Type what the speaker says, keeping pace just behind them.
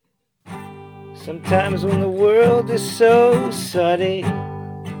Sometimes when the world is so sunny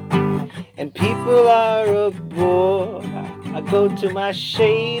and people are a bore, I go to my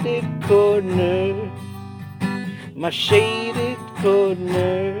shaded corner, my shaded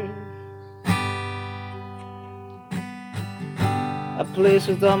corner. A place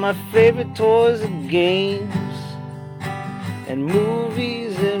with all my favorite toys and games and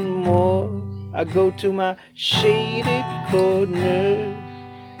movies and more. I go to my shaded corner,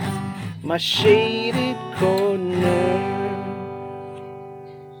 my shaded corner.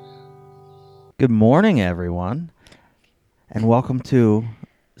 Good morning, everyone, and welcome to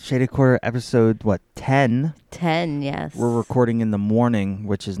Shaded Corner episode, 10? 10, yes. We're recording in the morning,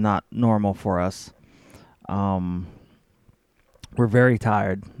 which is not normal for us. We're very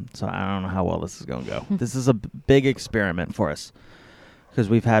tired, so I don't know how well this is going to go. This is a big experiment for us because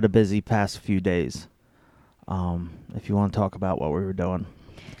we've had a busy past few days. If you want to talk about what we were doing,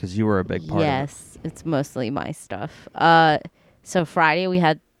 because you were a big part of it. Yes, it's mostly my stuff. So Friday we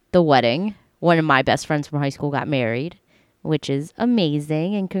had the wedding. One of my best friends from high school got married, which is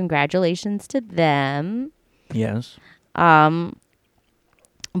amazing, and congratulations to them. Yes. But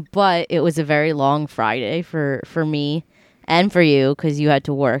it was a very long Friday for me and for you because you had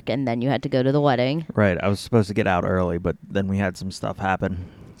to work and then you had to go to the wedding. Right. I was supposed to get out early, but then we had some stuff happen,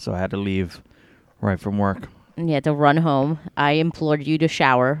 so I had to leave right from work. And you had to run home. I implored you to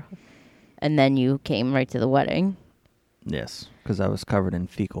shower, and then you came right to the wedding. Yes, because I was covered in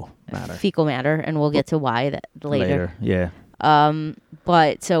fecal matter. Fecal matter, and we'll get to why that later. Yeah.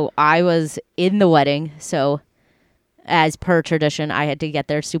 But so I was in the wedding, so as per tradition, I had to get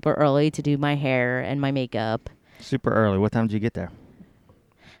there super early to do my hair and my makeup. Super early. What time did you get there?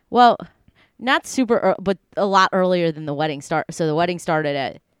 Well, not super early, but a lot earlier than the wedding start. So the wedding started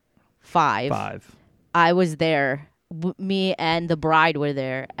at 5. 5. I was there. Me and the bride were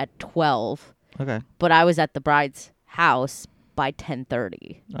there at 12. Okay. But I was at the bride's house by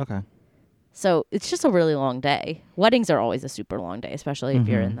 10:30. Okay. So it's just a really long day. Weddings are always a super long day, especially if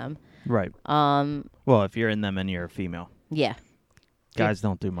you're in them. Right. Well, if you're in them and you're a female. Yeah. Guys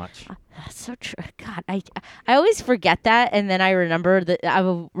don't do much. That's so true. God, I always forget that, and then I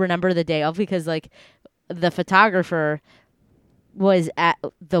will remember the day of because like the photographer was at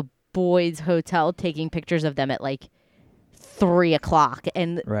the boys' hotel taking pictures of them at like 3:00,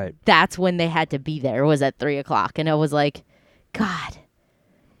 and Right. that's when they had to be there. Was at 3:00, and I was like, God,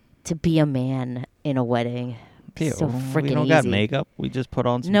 to be a man in a wedding. Ew, So freaking we don't easy. got makeup. We just put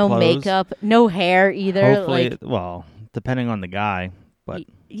on some No clothes. makeup, no hair either. Hopefully, like, well, depending on the guy, but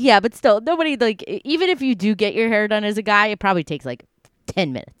yeah, but still, nobody like. Even if you do get your hair done as a guy, it probably takes like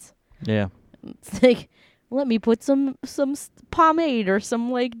 10 minutes. yeah. It's like, let me put some pomade or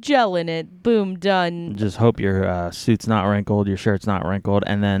some like gel in it. Boom, done. Just hope your suit's not wrinkled, your shirt's not wrinkled,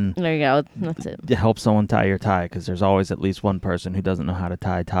 and then There you go. That's it. help someone tie your tie, because there's always at least one person who doesn't know how to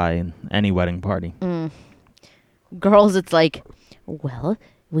tie a tie in any wedding party. Girls, it's like, well,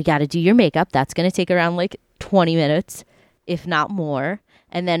 we got to do your makeup. That's going to take around like 20 minutes, if not more.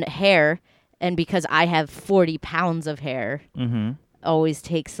 And then hair. And because I have 40 pounds of hair, always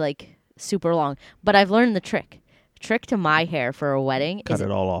takes like super long. But I've learned the trick. Trick to my hair for a wedding Cut is it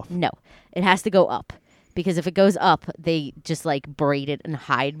all off. no, it has to go up. Because if it goes up, they just like braid it and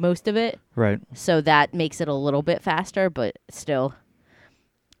hide most of it. Right. So that makes it a little bit faster, but still.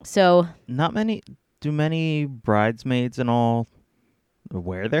 So Do many bridesmaids and all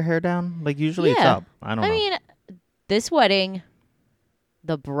wear their hair down? Like, usually it's Yeah. up. I don't know. I mean, this wedding,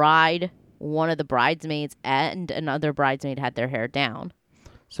 the bride, one of the bridesmaids, and another bridesmaid had their hair down.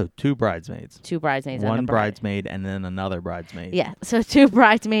 So 2 bridesmaids. 2 bridesmaids and One a bride. bridesmaid and then another bridesmaid. Yeah, so 2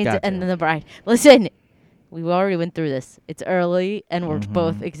 bridesmaids Gotcha. and then the bride. Listen, we already went through this. It's early and we're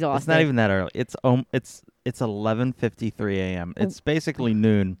both exhausted. It's not even that early. It's 11:53 a.m. It's basically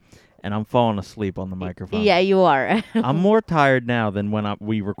noon, and I'm falling asleep on the microphone. Yeah, you are. I'm more tired now than when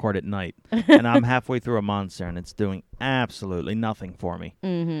we record at night, and I'm halfway through a Monster, and it's doing absolutely nothing for me.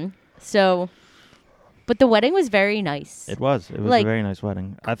 So, but the wedding was very nice. It was a Like- very nice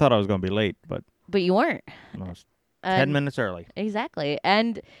wedding. I thought I was going to be late, but But you weren't. I was 10 minutes early. Exactly.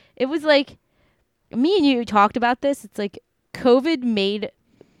 And it was like, me and you talked about this. It's like COVID made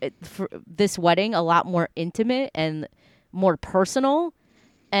for this wedding a lot more intimate and more personal.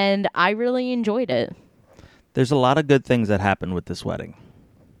 And I really enjoyed it. There's a lot of good things that happened with this wedding.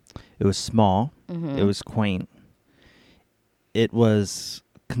 It was small. It was quaint. It was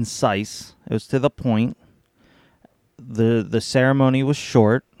concise. It was to the point. The ceremony was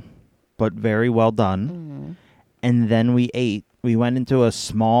short, but very well done. And then we ate. We went into a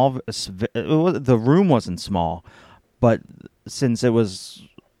small. The room wasn't small, but since it was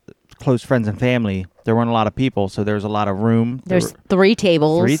close friends and family. There weren't a lot of people, so there was a lot of room. There's 3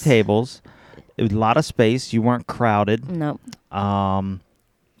 tables. 3 tables. It was a lot of space. You weren't crowded. No.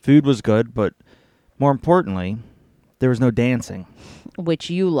 Food was good, but more importantly, there was no dancing. Which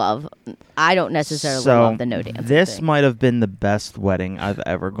you love. I don't necessarily So love the no dancing this thing. might have been the best wedding I've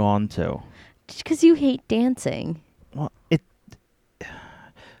ever gone to. Just because you hate dancing. Well,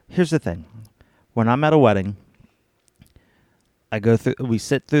 here's the thing. When I'm at a wedding, we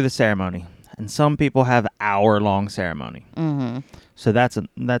sit through the ceremony, and some people have hour-long ceremony. Mm-hmm. So that's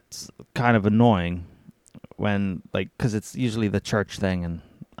kind of annoying when, because it's usually the church thing, and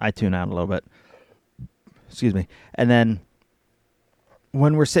I tune out a little bit. Excuse me. And then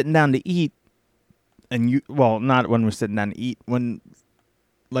when we're sitting down to eat, not when we're sitting down to eat, when,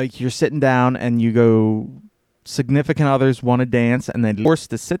 you're sitting down and you go, significant others want to dance, and they're forced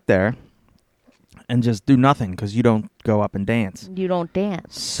to sit there and just do nothing because you don't go up and dance. You don't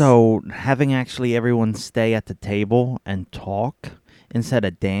dance. So having actually everyone stay at the table and talk instead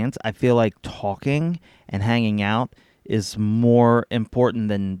of dance, I feel like talking and hanging out is more important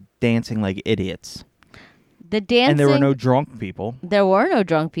than dancing like idiots. The dancing. And there were no drunk people. There were no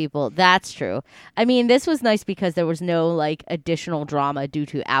drunk people. That's true. I mean, this was nice because there was no additional drama due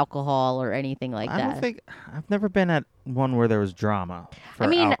to alcohol or anything like that. I've never been at one where there was drama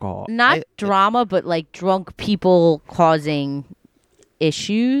for alcohol. Not drama, but drunk people causing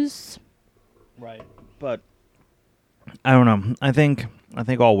issues. Right. But I don't know. I think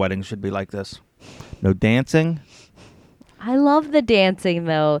all weddings should be like this. No dancing. I love the dancing,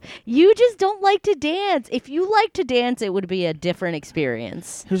 though. You just don't like to dance. If you like to dance, it would be a different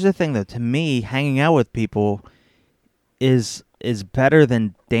experience. Here's the thing, though. To me, hanging out with people is better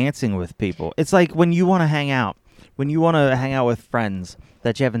than dancing with people. It's like when you want to hang out with friends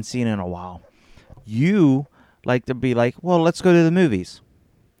that you haven't seen in a while. You like to be like, well, let's go to the movies.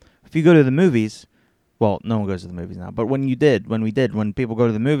 If you go to the movies, well, no one goes to the movies now, but when people go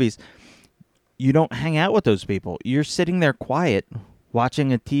to the movies, you don't hang out with those people. You're sitting there quiet,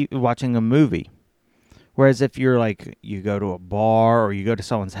 watching a movie. Whereas if you're you go to a bar or you go to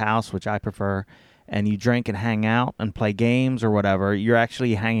someone's house, which I prefer, and you drink and hang out and play games or whatever, you're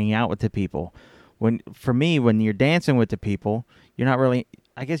actually hanging out with the people. For me, when you're dancing with the people, you're not really,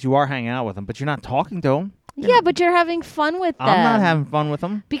 I guess you are hanging out with them, but you're not talking to them. But you're having fun with them. I'm not having fun with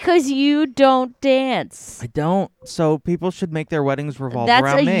them. Because you don't dance. I don't. So people should make their weddings revolve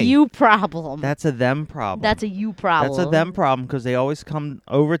around me. That's a you problem. That's a them problem. That's a you problem. That's a them problem because they always come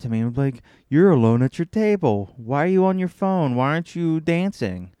over to me and be like, you're alone at your table. Why are you on your phone? Why aren't you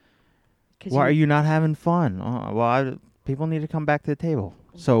dancing? Why are you not having fun? People need to come back to the table.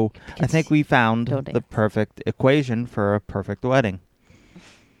 So I think we found the perfect equation for a perfect wedding.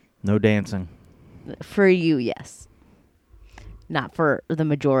 No dancing. For you, yes. Not for the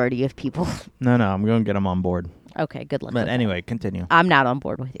majority of people. No, I'm going to get them on board. Okay, good luck. But anyway, continue. I'm not on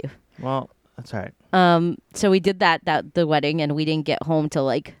board with you. Well, that's all right. So we did the wedding, and we didn't get home till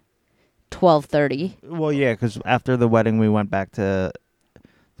 12:30. Well, yeah, because after the wedding, we went back to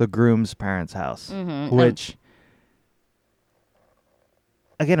the groom's parents' house, which,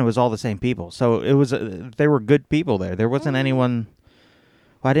 again, it was all the same people. So it was they were good people there. There wasn't anyone.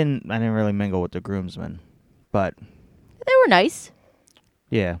 Well, I didn't really mingle with the groomsmen, but they were nice.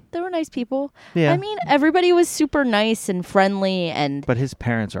 Yeah, they were nice people. Yeah, I mean, everybody was super nice and friendly, but his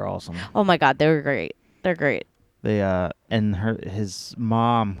parents are awesome. Oh my God, they were great. They're great. They and his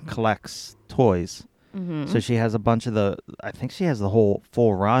mom collects toys, so she has a bunch of I think she has the whole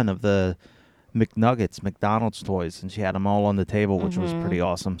full run of the McDonald's toys, and she had them all on the table, which was pretty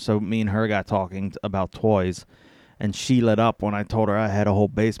awesome. So me and her got talking about toys. And she lit up when I told her I had a whole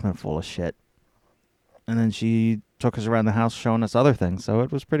basement full of shit. And then she took us around the house showing us other things, so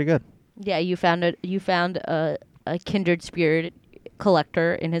it was pretty good. Yeah, you found a kindred spirit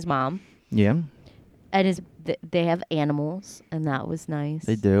collector in his mom. Yeah. And they have animals, and that was nice.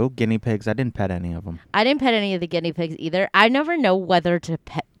 They do. Guinea pigs. I didn't pet any of them. I didn't pet any of the guinea pigs either. I never know whether to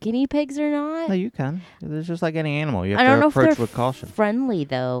pet guinea pigs or not. No, you can. It's just like any animal. You have to approach with caution. Friendly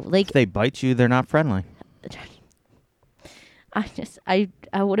though. If they bite you, they're not friendly.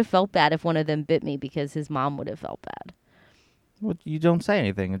 I would have felt bad if one of them bit me because his mom would have felt bad. Well, you don't say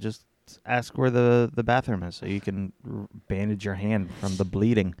anything. Just ask where the bathroom is so you can bandage your hand from the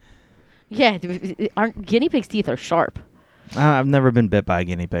bleeding. Yeah, guinea pig's teeth are sharp. I've never been bit by a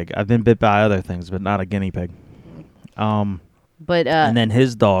guinea pig. I've been bit by other things, but not a guinea pig. And then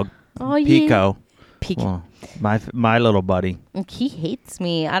his dog, Pico. Pico. Well, my little buddy. He hates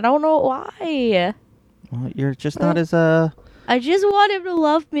me. I don't know why. Well, you're just not as I just want him to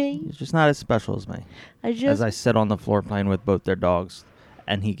love me. You're just not as special as me. As I sit on the floor playing with both their dogs.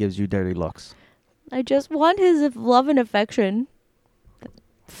 and he gives you dirty looks. I just want his love and affection.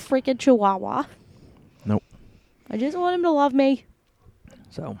 Freaking Chihuahua. Nope. I just want him to love me.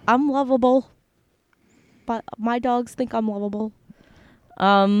 So I'm lovable. But my dogs think I'm lovable.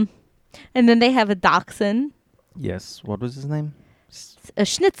 And then they have a dachshund, yes, what was his name? a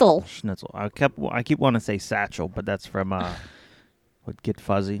schnitzel. Schnitzel. I keep wanting to say Satchel, but that's from what Get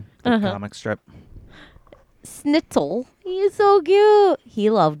Fuzzy, the comic strip. Schnitzel. He's so cute. He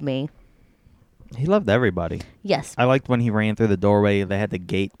loved me. He loved everybody. Yes. I liked when he ran through the doorway. They had the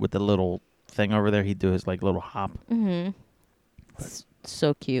gate with the little thing over there. He'd do his like little hop. Mm-hmm.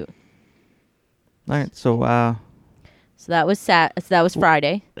 So cute. All right, so So that was So that was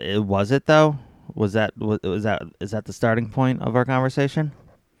Friday. was it though? Is that the starting point of our conversation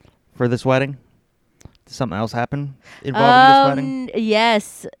for this wedding? Did something else happen involving this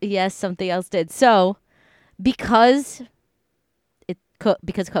wedding? Yes, something else did. So, because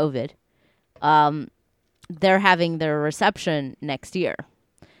COVID, they're having their reception next year.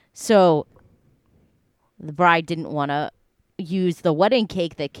 So, the bride didn't want to use the wedding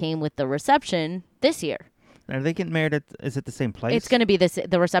cake that came with the reception this year. Are they getting married is it the same place? It's going to be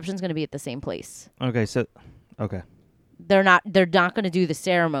the reception's going to be at the same place. Okay, okay. They're not going to do the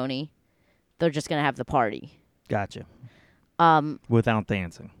ceremony. They're just going to have the party. Gotcha. Without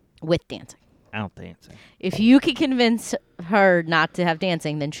dancing. With dancing. Out dancing. If you can convince her not to have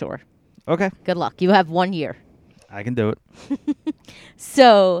dancing, then sure. Okay. Good luck. You have 1 year. I can do it.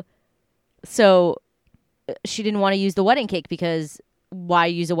 So she didn't want to use the wedding cake because why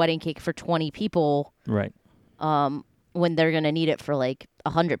use a wedding cake for 20 people? Right. When they're going to need it for like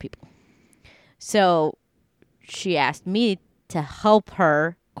 100 people. So she asked me to help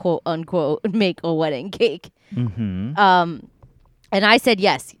her, quote unquote, make a wedding cake. Mm-hmm. And I said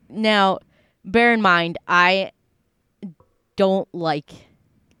yes. Now, bear in mind, I don't like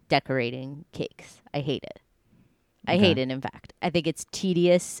decorating cakes. I hate it. I hate it, in fact. I think it's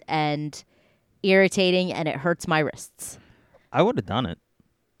tedious and irritating, and it hurts my wrists. I would have done it.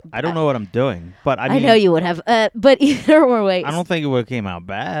 I don't know what I'm doing, but I mean, know you would have. But either way, I don't think it would have came out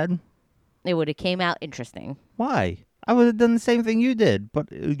bad. it would have came out interesting. Why? I would have done the same thing you did, but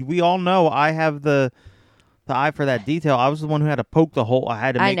we all know I have the eye for that detail. I was the one who had to poke the hole. I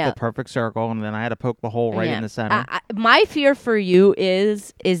had to make the perfect circle, and then I had to poke the hole right in the center. My fear for you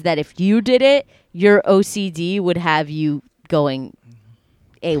is that if you did it, your OCD would have you going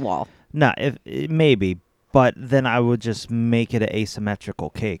AWOL. No, maybe, but then I would just make it an asymmetrical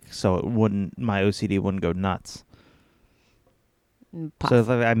cake, so my OCD wouldn't go nuts. So if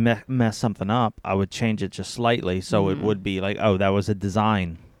I mess something up, I would change it just slightly, so it would be like, oh, that was a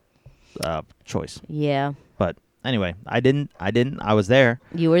design choice. Yeah. But anyway, I didn't. I was there.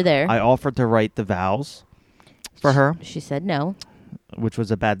 You were there. I offered to write the vows for her. She said no. Which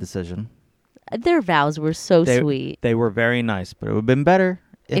was a bad decision. Their vows were so sweet. They were very nice, but it would have been better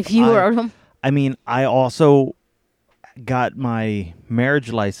if you wrote them. I mean, I also got my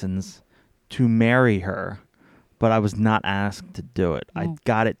marriage license to marry her, but I was not asked to do it. I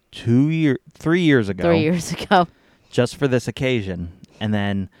got it 3 years ago. 3 years ago. Just for this occasion. And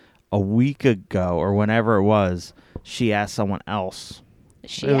then a week ago, or whenever it was, she asked someone else.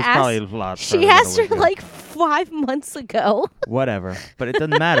 She asked her like 5 months ago. Whatever. But it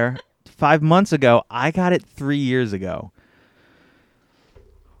doesn't matter. 5 months ago, I got it 3 years ago.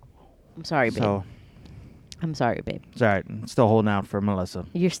 I'm sorry, babe. I'm sorry, babe. It's all right. I'm still holding out for Melissa.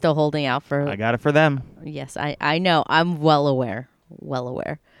 You're still holding out for... I got it for them. Yes, I know. I'm well aware. Well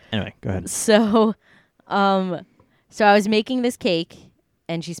aware. Anyway, go ahead. So I was making this cake,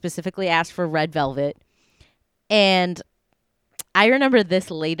 and she specifically asked for red velvet. And I remember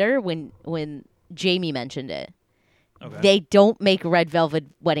this later when Jamie mentioned it. Okay. They don't make red velvet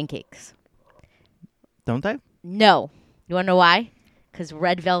wedding cakes. Don't they? No. You want to know why? Because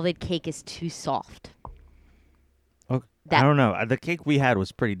red velvet cake is too soft. Okay. I don't know. The cake we had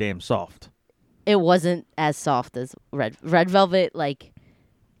was pretty damn soft. It wasn't as soft as red velvet. Like,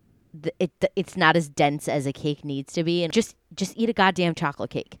 it's not as dense as a cake needs to be. And just eat a goddamn chocolate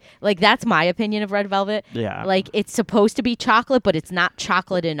cake. Like, that's my opinion of red velvet. Yeah. Like, it's supposed to be chocolate, but it's not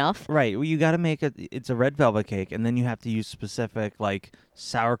chocolate enough. Right. Well, you got to make it. It's a red velvet cake, and then you have to use specific like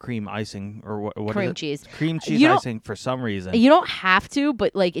sour cream icing or what cream cheese. Cream cheese icing for some reason. You don't have to,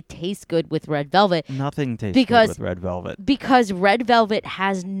 but like it tastes good with red velvet. Nothing tastes good with red velvet because red velvet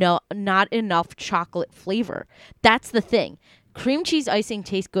has not enough chocolate flavor. That's the thing. Cream cheese icing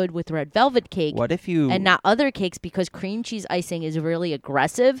tastes good with red velvet cake. What if you... And not other cakes because cream cheese icing is really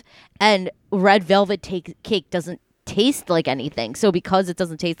aggressive and red velvet cake doesn't taste like anything. So because it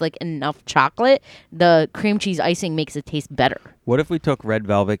doesn't taste like enough chocolate, the cream cheese icing makes it taste better. What if we took red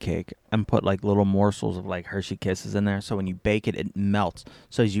velvet cake and put like little morsels of like Hershey Kisses in there, so when you bake it, it melts.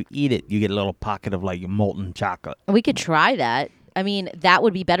 So as you eat it, you get a little pocket of like molten chocolate. We could try that. I mean, that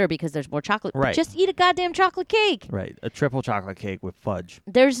would be better because there's more chocolate. Right. But just eat a goddamn chocolate cake. Right, a triple chocolate cake with fudge.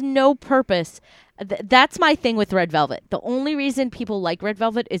 There's no purpose. That's my thing with red velvet. The only reason people like red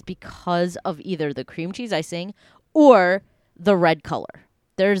velvet is because of either the cream cheese icing or the red color.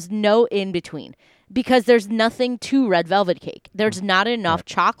 There's no in between because there's nothing to red velvet cake. There's not enough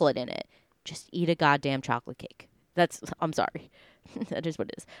chocolate in it. Just eat a goddamn chocolate cake. I'm sorry. That is what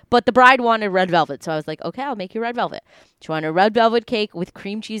it is. But the bride wanted red velvet, so I was like, okay, I'll make you red velvet. She wanted a red velvet cake with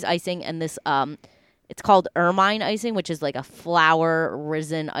cream cheese icing and this, it's called ermine icing, which is like a flour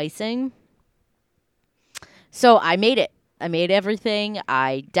risen icing. So I made it. I made everything.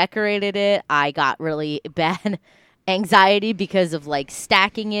 I decorated it. I got really bad anxiety because of like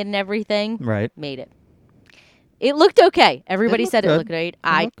stacking it and everything. Right. Made it. It looked okay. Everybody looked said good. it looked great.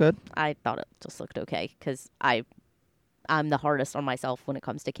 It looked good. I thought it just looked okay because I'm the hardest on myself when it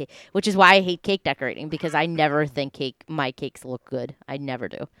comes to cake, which is why I hate cake decorating because I never think my cakes look good. I never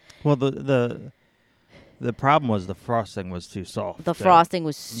do. Well, the problem was the frosting was too soft. The frosting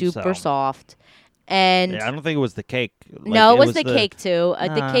was super soft. And yeah, I don't think it was the cake. Like, no, it was the cake too.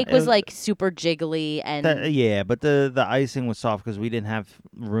 The cake was was like super jiggly and but the icing was soft because we didn't have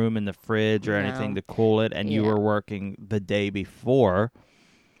room in the fridge or anything to cool it, and you were working the day before.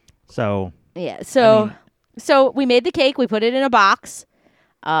 So yeah, so we made the cake. We put it in a box.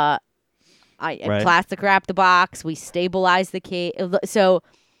 I plastic wrapped the box. We stabilized the cake. So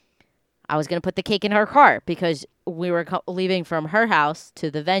I was gonna put the cake in her car because we were leaving from her house to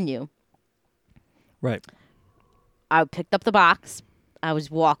the venue. Right. I picked up the box. I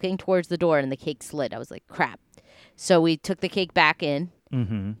was walking towards the door and the cake slid. I was like, crap. So we took the cake back in.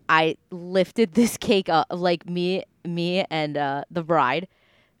 Mm-hmm. I lifted this cake up, like me and the bride,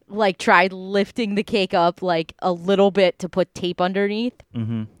 like tried lifting the cake up like a little bit to put tape underneath.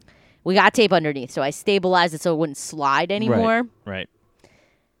 Mm-hmm. We got tape underneath, so I stabilized it so it wouldn't slide anymore. Right.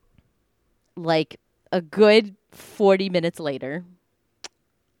 Like a good 40 minutes later,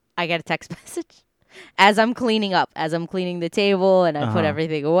 I get a text message. As I'm cleaning the table and I put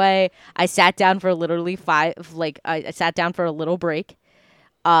everything away, I sat down for literally I sat down for a little break.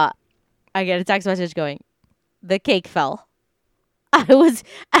 I get a text message going, the cake fell.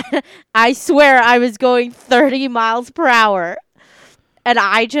 I swear I was going 30 miles per hour and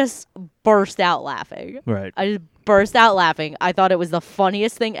I just burst out laughing. Right. I just burst out laughing. I thought it was the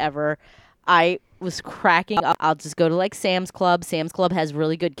funniest thing ever. I was cracking up. I'll just go to like Sam's Club. Sam's Club has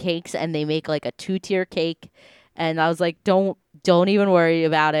really good cakes and they make like a 2-tier cake. And I was like, don't even worry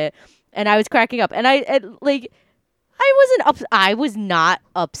about it. And I was cracking up. And I was not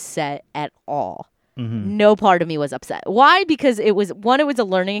upset at all. Mm-hmm. No part of me was upset. Why? Because it was a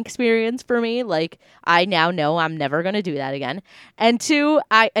learning experience for me. Like I now know I'm never going to do that again. And 2,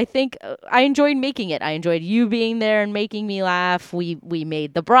 I think I enjoyed making it. I enjoyed you being there and making me laugh. We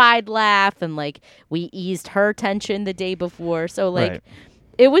made the bride laugh and like we eased her tension the day before. So like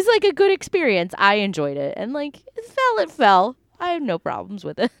It was like a good experience. I enjoyed it. And like it fell. I have no problems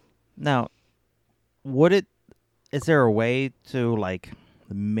with it. Now, is there a way to like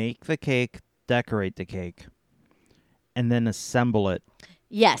make the cake, decorate the cake, and then assemble it?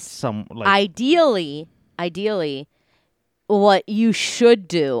 Yes. Ideally, what you should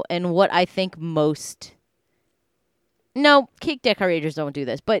do, and what I think cake decorators don't do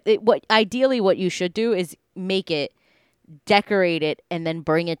this, but what you should do is make it, decorate it, and then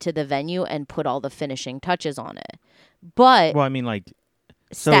bring it to the venue and put all the finishing touches on it. But well, I mean, like,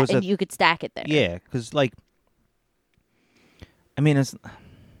 and you could stack it there. Yeah, because like, I mean, it's.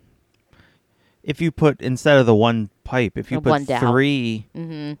 If you put, instead of the one pipe, if you put 3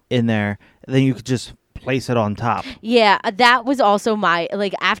 in there, then you could just place it on top. Yeah, that was also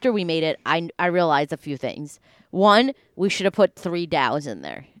after we made it, I realized a few things. One, we should have put 3 dowels in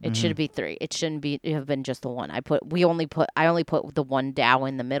there. It should be 3. It shouldn't have been just the one. I only put the one dowel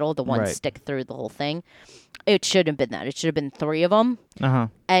in the middle, the one stick through the whole thing. It shouldn't have been that. It should have been 3 of them.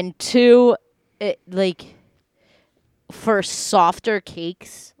 And 2, for softer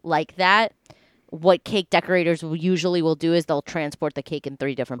cakes like that, what cake decorators usually will do is they'll transport the cake in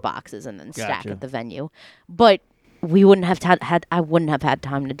 3 different boxes and then stack at the venue. But we wouldn't have I wouldn't have had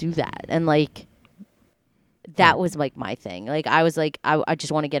time to do that. And like that was like my thing. Like I was like I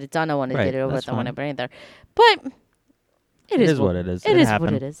just want to get it done. I want to get it over with. I want to bring it there. But It is what it is. It is what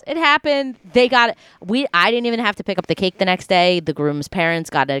happened. it is. It happened. They got it. I didn't even have to pick up the cake the next day. The groom's parents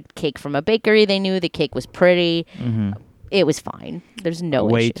got a cake from a bakery. They knew the cake was pretty. Mm-hmm. It was fine. There's no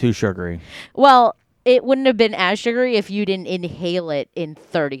Way issue. too sugary. Well, it wouldn't have been as sugary if you didn't inhale it in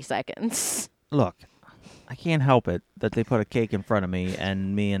 30 seconds. Look, I can't help it that they put a cake in front of me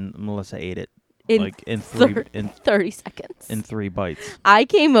and Melissa ate it In like in 30 seconds. in 3 bites. I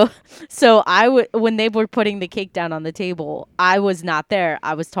came when they were putting the cake down on the table, I was not there.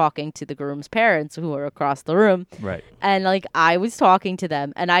 I was talking to the groom's parents who were across the room. Right. And like I was talking to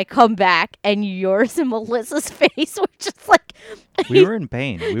them and I come back and yours and Melissa's face were just like We were in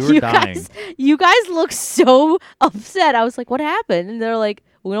pain. We were dying. You guys look so upset. I was like, what happened? And they're like,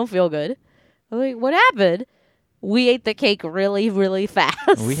 we don't feel good. I'm like, what happened? We ate the cake really, really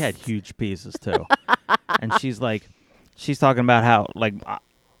fast. We had huge pieces too. And she's talking about how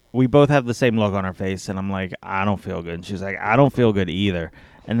we both have the same look on our face, and I'm like, I don't feel good. And she's like, I don't feel good either.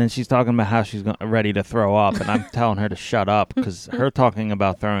 And then she's talking about how she's ready to throw up, and I'm telling her to shut up because her talking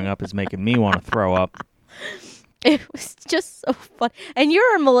about throwing up is making me want to throw up. It was just so fun. And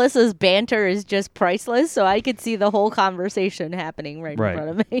your and Melissa's banter is just priceless, so I could see the whole conversation happening right in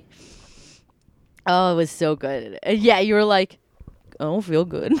front of me. Oh, it was so good. Yeah, you were like, I don't feel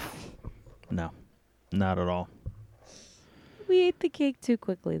good. No, not at all. We ate the cake too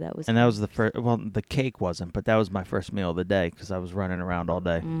quickly. That was the first. Well, the cake wasn't, but that was my first meal of the day because I was running around all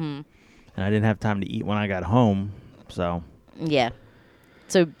day, and I didn't have time to eat when I got home. So yeah.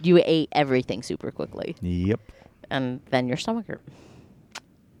 So you ate everything super quickly. Yep. And then your stomach hurt.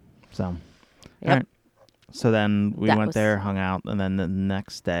 So. Yep. All right. So then we went there, hung out, and then the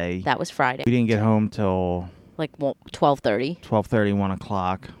next day. That was Friday. We didn't get home till like 12:30. 12:30, 1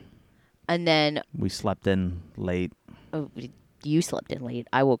 o'clock. And then we slept in late. Oh, you slept in late.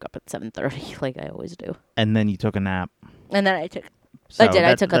 I woke up at 7:30, like I always do. And then you took a nap. And then I took. So I did.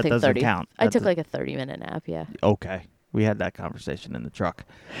 I took I think 30. Count. I took like a 30-minute nap. Yeah. Okay, we had that conversation in the truck,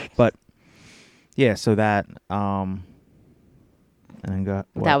 but yeah. So that and then go.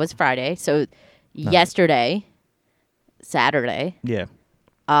 What? That was Friday. So. Yesterday, Saturday. Yeah.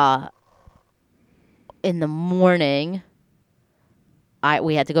 In the morning,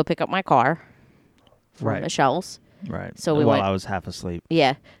 we had to go pick up my car from Michelle's. Right. So we went. I was half asleep.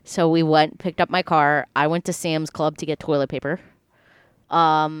 Yeah. So we picked up my car. I went to Sam's Club to get toilet paper,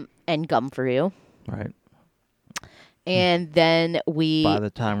 and gum for you. Right. And then By the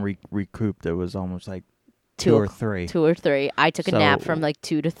time we recouped, it was almost like 2 or 3. 2 or 3. I took a nap from like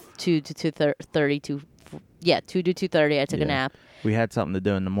 2 to 2:30. 2 to 2:30. I took a nap. We had something to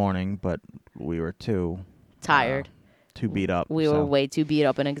do in the morning, but we were too tired, too beat up. We were way too beat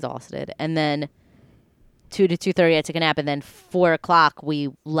up and exhausted. And then 2 to 2:30, I took a nap, and then 4 o'clock we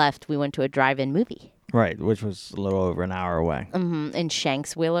left. We went to a drive-in movie. Right, which was a little over an hour away. In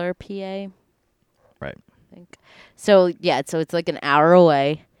Shanksville, PA. Right. I think. So it's like an hour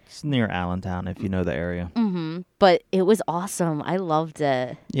away. It's near Allentown, if you know the area. But it was awesome. I loved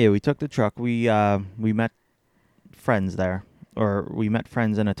it. Yeah, we took the truck. We met friends there, or we met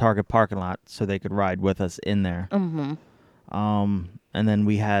friends in a Target parking lot, so they could ride with us in there. And then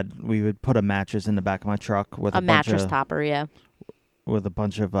we would put a mattress in the back of my truck with a mattress topper, yeah, with a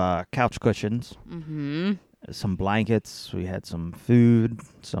bunch of couch cushions, some blankets. We had some food,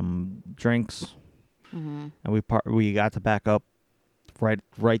 some drinks, and we got to back up.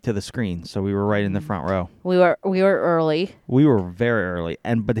 Right to the screen, so we were right in the front row. We were early. We were very early,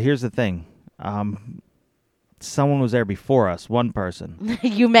 but here's the thing: someone was there before us. One person.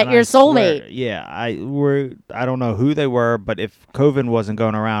 You met your soulmate. Yeah, I don't know who they were, but if COVID wasn't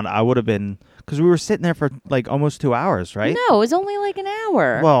going around, I would have been, because we were sitting there for like almost 2 hours, right? No, it was only like an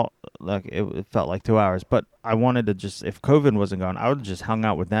hour. Well, look, it felt like 2 hours, but I wanted to just, if COVID wasn't going, I would have just hung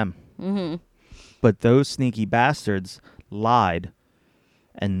out with them. But those sneaky bastards lied.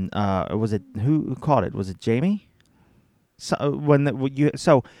 And was it who caught it? Was it Jamie? So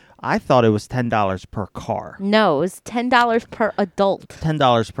I thought it was $10 per car. No, it was $10 per adult.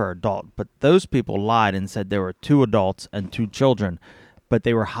 $10 per adult, but those people lied and said there were 2 adults and 2 children, but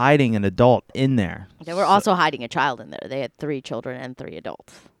they were hiding an adult in there. They were also hiding a child in there. They had 3 children and 3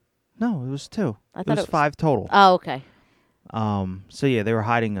 adults. No, it was 2. I thought it was 5 total. Oh, okay. So yeah, they were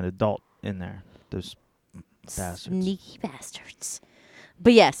hiding an adult in there. Those bastards. Sneaky bastards.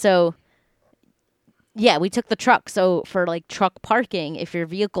 But yeah, so yeah, we took the truck. So for like truck parking, if your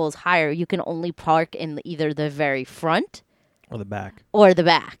vehicle is higher, you can only park in either the very front or the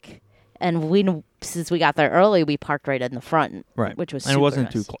back. And since we got there early, we parked right in the front, right? Which was and super it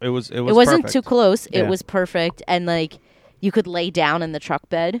wasn't nice. too. It was. It wasn't perfect. too close. Yeah. It was perfect, and like you could lay down in the truck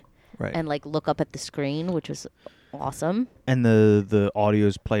bed, right, and like look up at the screen, which was Awesome. And the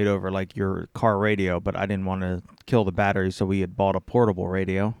audio's played over like your car radio, but I didn't want to kill the battery, so we had bought a portable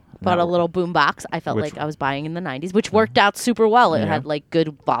radio. Bought That- a little boom box. I felt Which- like I was buying in the 90s, which worked out super well. It Yeah. had like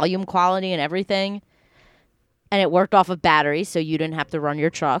good volume quality and everything. And it worked off of batteries, so you didn't have to run your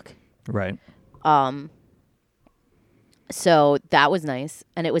truck. Right. So that was nice.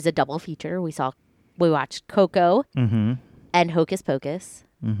 And it was a double feature. We watched Coco Mm-hmm. and Hocus Pocus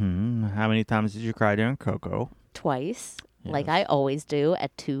Mm-hmm. How many times did you cry during Coco? twice, like Yes. I always do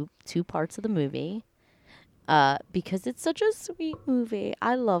at two parts of the movie. Because it's such a sweet movie.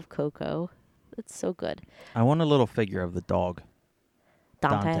 I love Coco. It's so good. I want a little figure of the dog.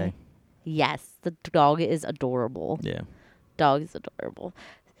 Dante. Yes, the dog is adorable. Yeah. Dog is adorable.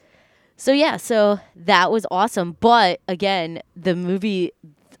 So yeah, so that was awesome. But again, the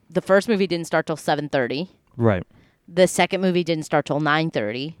first movie didn't start till 7:30. Right. The second movie didn't start till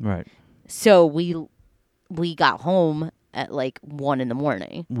 9:30. Right. So we got home at like 1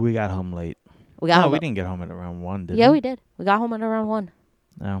 a.m. We got home late. We got No, home. we didn't get home at around 1, did Yeah, we? we did. We got home at around 1.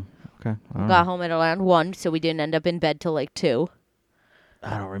 No. Okay. I don't Got know. home at around 1, so we didn't end up in bed till like 2.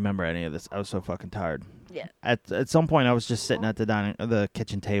 I don't remember any of this. I was so fucking tired. Yeah. At some point, I was just sitting at the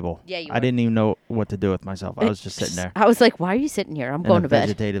kitchen table. Yeah, you I were. didn't even know what to do with myself. I was just sitting there I was like, "Why are you sitting here? I'm in going a to bed."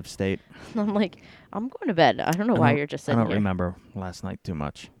 vegetative state. I'm like, "I'm going to bed. I don't know why you're just I sitting don't here." remember last night too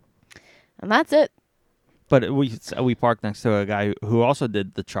much. And that's it. But we parked next to a guy who also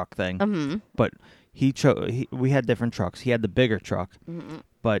did the truck thing. Mm-hmm. But we had different trucks. He had the bigger truck,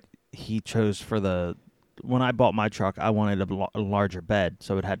 but he chose for when I bought my truck, I wanted a larger bed,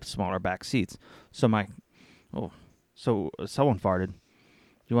 so it had smaller back seats. So someone farted.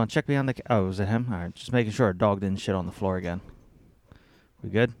 You want to check me on was it him? All right, just making sure a dog didn't shit on the floor again. We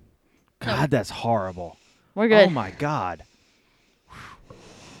good? God, that's horrible. We're good. Oh my God.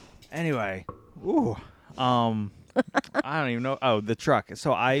 Anyway, ooh, I don't even know. Oh, the truck.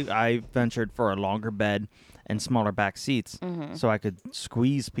 So I ventured for a longer bed and smaller back seats, so I could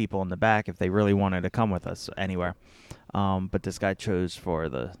squeeze people in the back if they really wanted to come with us anywhere. But this guy chose for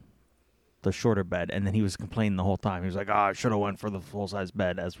the shorter bed, and then he was complaining the whole time. He was like, "Oh, I should have went for the full size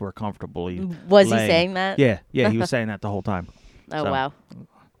bed as we're comfortably." Was he laying." saying that? Yeah, he was saying that the whole time. Oh So- wow.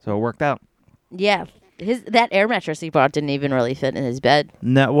 So it worked out. Yeah. That air mattress he bought didn't even really fit in his bed.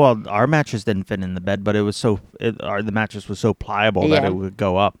 No, well, our mattress didn't fit in the bed, but it was the mattress was so pliable that Yeah. it would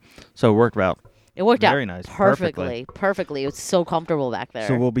go up. So it worked out. It worked Very out nice. perfectly. Perfectly. It was so comfortable back there.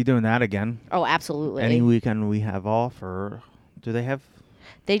 So we'll be doing that again. Oh, absolutely. Any weekend we have off, or do they have?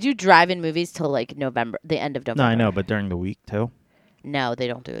 They do drive-in movies till like November, the end of November. No, I know, but during the week too, No, they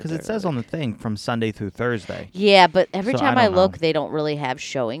don't do it. because it during says the on the thing from Sunday through Thursday. Yeah, but every So time I I don't look, know. they don't really have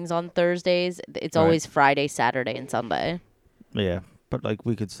showings on Thursdays. It's Right. always Friday, Saturday, and Sunday. Yeah, but like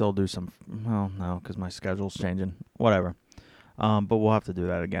we could still do some. Well, no, because my schedule's changing. Whatever. But we'll have to do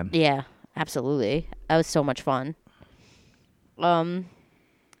that again. Yeah, absolutely. That was so much fun.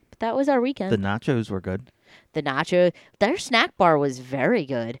 But that was our weekend. The nachos were good. The nacho, their snack bar was very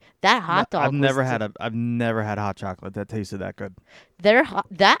good. That hot dog. I've never had hot chocolate that tasted that good.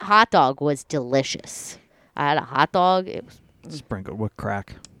 That hot dog was delicious. I had a hot dog. It was. Sprinkled with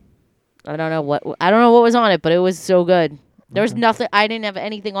crack. I don't know what was on it, but it was so good. There was nothing. I didn't have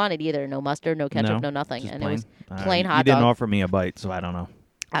anything on it either. No mustard, no ketchup, no nothing, just and plain? it was All plain right. hot You didn't dog. offer me a bite, so I don't know.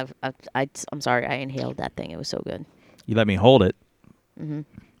 I'm sorry. I inhaled that thing. It was so good. You let me hold it.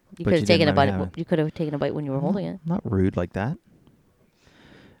 You But could you have taken a didn't let me bite. have it. You could have taken a bite when you were holding it. Not rude like that.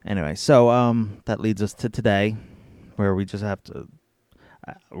 Anyway, so that leads us to today, where we just have to.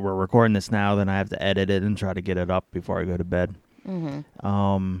 We're recording this now, then I have to edit it and try to get it up before I go to bed. And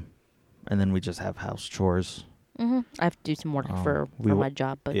then we just have house chores. I have to do some work for my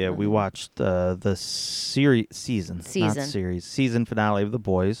job, but We watched the season finale of The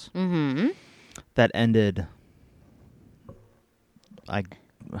Boys. That ended.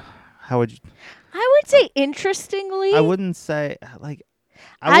 How would you? I would say interestingly. I wouldn't say like.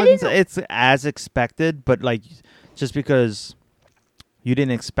 I I wouldn't didn't- say it's as expected, but like, just because you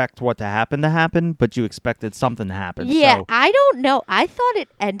didn't expect what to happen, but you expected something to happen. Yeah, So, I don't know. I thought it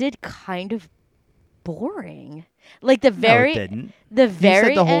ended kind of boring. Like the very, no, it didn't. the You very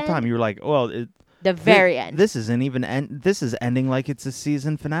said the whole end- time you were like, well, the very end. This isn't even this is ending like it's a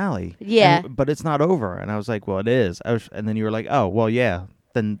season finale. Yeah. but it's not over. And I was like, well, it is. And then you were like, oh, well, yeah.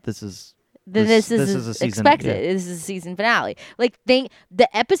 Then this is. Then this is a season. expected. yeah. This is a season finale. Like the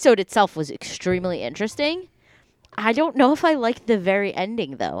episode itself was extremely interesting. I don't know if I like the very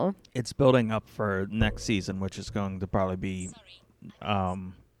ending though. It's building up for next season, which is going to probably be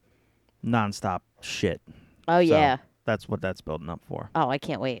nonstop shit. Oh So yeah. that's what that's building up for. Oh, I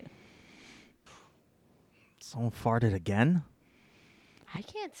can't wait. Someone farted again? I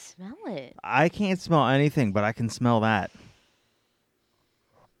can't smell it. I can't smell anything, but I can smell that.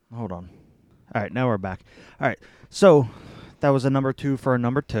 Hold on. All right, now we're back. All right, so that was a number 2 for a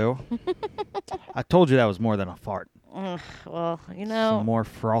number 2. I told you that was more than a fart. Well, Some more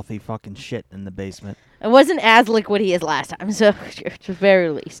frothy fucking shit in the basement. it wasn't as liquidy as last time, so at the very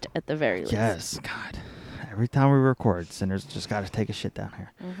least. Yes, God. Every time we record, Sinner's just got to take a shit down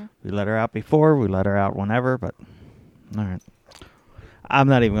here. We let her out before, we let her out whenever, but all right. I'm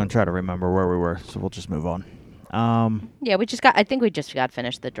not even going to try to remember where we were, so we'll just move on. Yeah, I think we just got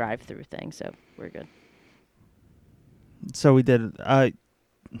finished the drive-through thing, so we're good. So we did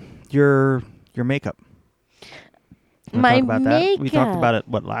your makeup. My talk about that? We talked makeup. about it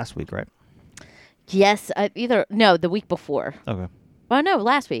last week, right? Yes, the week before. Okay. Oh no,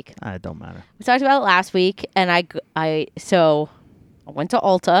 last week. It don't matter. We talked about it last week, and I went to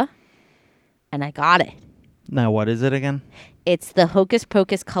Ulta, and I got it. Now, what is it again? It's the Hocus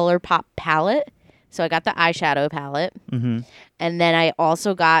Pocus Color Pop palette. So I got the eyeshadow palette, and then I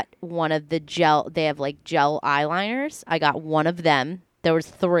also got one of the gel. They have like gel eyeliners. I got one of them. There was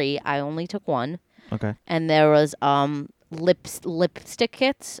 3. I only took one. Okay. And there was lipstick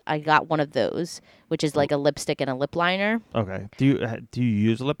kits. I got one of those, which is like a lipstick and a lip liner. Okay. Do you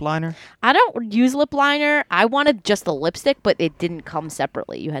use lip liner? I don't use lip liner. I wanted just the lipstick, but it didn't come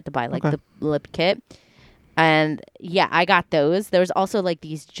separately. You had to buy like the lip kit. And yeah, I got those. There was also like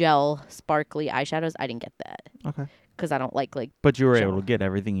these gel sparkly eyeshadows. I didn't get that. Okay. Because I don't like. But you were able to get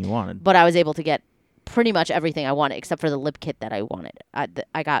everything you wanted. But I was able to get pretty much everything I wanted except for the lip kit that I wanted.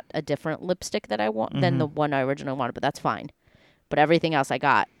 I got a different lipstick that I want than the one I originally wanted, but that's fine. But everything else I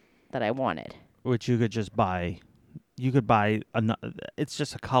got that I wanted. Which you could just buy. You could buy it's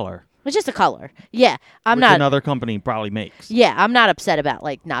just a color. It's just a color. Yeah, which another company probably makes. Yeah, I'm not upset about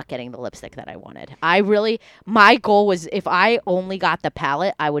like not getting the lipstick that I wanted. My goal was if I only got the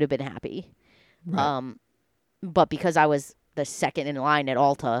palette, I would have been happy. Right. But because I was the second in line at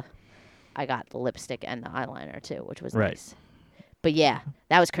Ulta, I got the lipstick and the eyeliner too, which was nice. But yeah,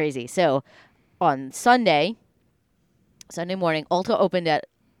 that was crazy. So on Sunday morning, Ulta opened at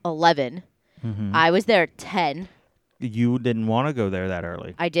 11. I was there at 10. You didn't want to go there that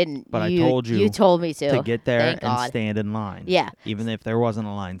early. I didn't. But I told you. You told me to get there Thank and God. stand in line. Yeah. Even if there wasn't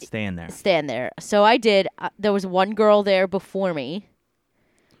a line, stand there. So I did. There was one girl there before me.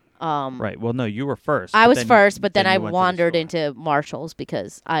 Right. Well, no, you were first. I was first, but then I you went to the wandered store. into Marshall's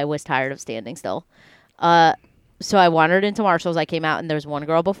because I was tired of standing still. So I wandered into Marshall's. I came out, and there was one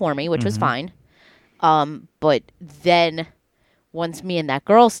girl before me, which was fine. But then once me and that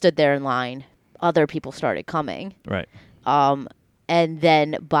girl stood there in line, other people started coming. Right. And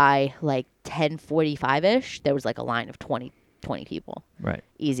then by like 10:45-ish, there was like a line of 20 people. Right.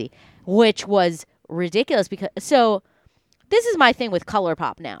 Easy. Which was ridiculous because... So this is my thing with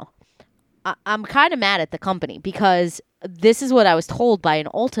ColourPop now. I'm kind of mad at the company because this is what I was told by an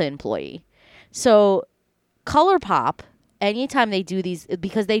Ulta employee. So ColourPop, anytime they do these...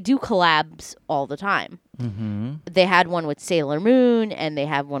 Because they do collabs all the time. They had one with Sailor Moon and they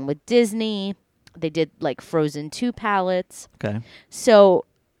have one with Disney. They did like Frozen 2 palettes. Okay. So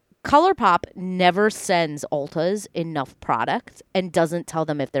ColourPop never sends Ultas enough product and doesn't tell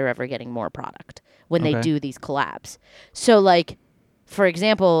them if they're ever getting more product when they do these collabs. So like, for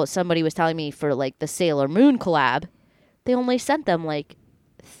example, somebody was telling me for like the Sailor Moon collab, they only sent them like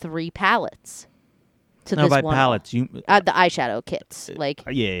 3 palettes. To No, this by one. palettes, you... The eyeshadow kits. Like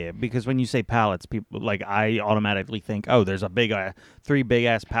Yeah, because when you say palettes, people like I automatically think, oh, there's a 3 big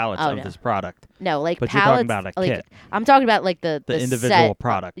ass palettes of this product. No, like But palettes. you're talking about a like, kit. I'm talking about like the individual set,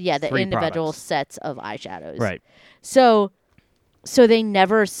 product. Yeah, the 3 individual products. sets of eyeshadows. Right. So they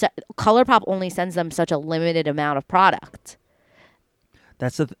never ColourPop only sends them such a limited amount of product.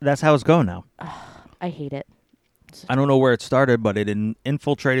 That's how it's going now. I hate it. I don't know where it started, but it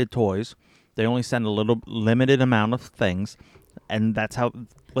infiltrated toys. They only send a little limited amount of things, and that's how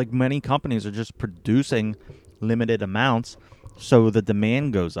like many companies are just producing limited amounts, so the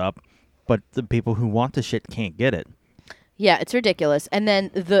demand goes up, but the people who want the shit can't get it. Yeah, it's ridiculous. And then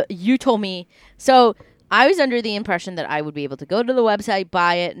you told me, so I was under the impression that I would be able to go to the website,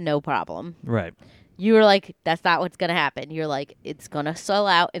 buy it, no problem. Right. You were like, that's not what's going to happen. You're like, it's going to sell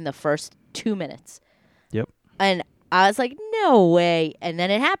out in the first 2 minutes. Yep. And I was like, no way. And then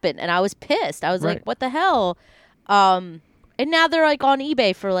it happened. And I was pissed. I was like, what the hell? And now they're like on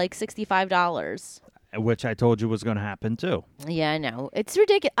eBay for like $65. Which I told you was going to happen too. Yeah, I know. It's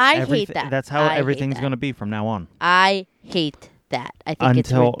ridiculous. I hate that. That's how I hate everything's that. going to be from now on. I hate that. I think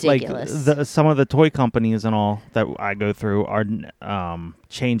until it's ridiculous. like some of the toy companies and all that I go through are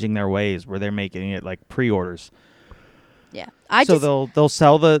changing their ways where they're making it like pre-orders. Yeah, they'll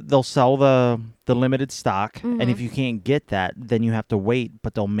sell the limited stock, Mm-hmm. and if you can't get that, then you have to wait.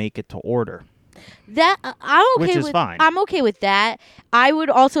 But they'll make it to order. that I'm okay Which is with. fine. I'm okay with that. I would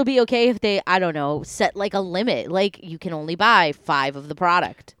also be okay if they, I don't know, set like a limit, like you can only buy 5 of the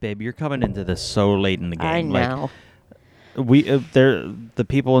product. Babe, you're coming into this so late in the game. I know. Like, the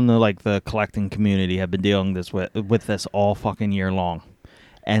people in the collecting community have been dealing with this all fucking year long.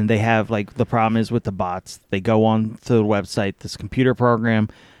 And they have, like, the problem is with the bots. They go on to the website, this computer program,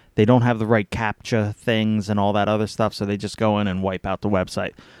 they don't have the right CAPTCHA things and all that other stuff, so they just go in and wipe out the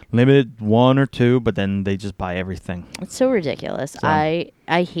website. Limited 1 or 2, but then they just buy everything. It's so ridiculous. So- I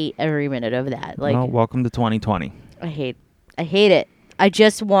hate every minute of that. Like, Well, welcome to 2020. I hate it. I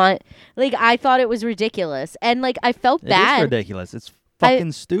just want, like, I thought it was ridiculous, and like I felt It bad. is ridiculous. It's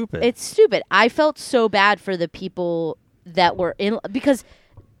fucking stupid. It's stupid. I felt so bad for the people that were in, because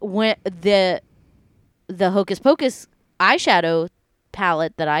when the Hocus Pocus eyeshadow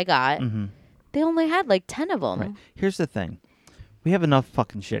palette that I got, they only had like 10 of them. Right. Here's the thing. We have enough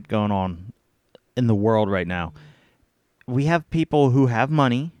fucking shit going on in the world right now. We have people who have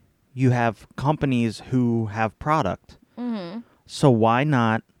money. You have companies who have product. So why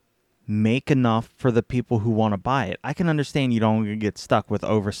not make enough for the people who want to buy it? I can understand you don't get stuck with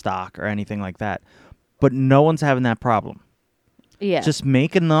overstock or anything like that. But no one's having that problem. Yeah. Just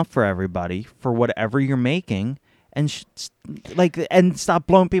make enough for everybody for whatever you're making, and and stop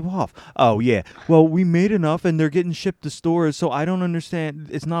blowing people off. Oh yeah, well we made enough and they're getting shipped to stores, so I don't understand.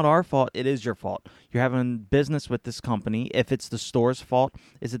 It's not our fault. It is your fault. You're having business with this company. If it's the store's fault,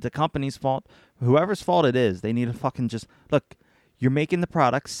 is it the company's fault? Whoever's fault it is, they need to fucking just look. You're making the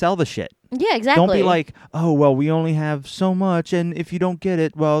product, sell the shit. Yeah, exactly. Don't be like, oh well, we only have so much, and if you don't get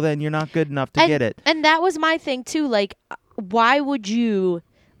it, well then you're not good enough to get it. And that was my thing too. Like, why would you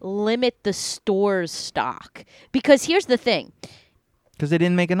limit the store's stock? Because here's the thing. Because they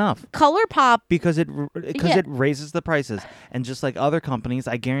didn't make enough. ColourPop. Because it raises the prices. And just like other companies,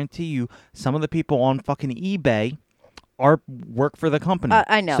 I guarantee you, some of the people on fucking eBay work for the company.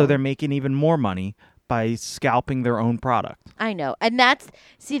 I know. So they're making even more money by scalping their own product. I know. And that's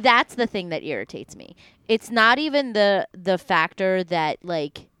the thing that irritates me. It's not even the factor that,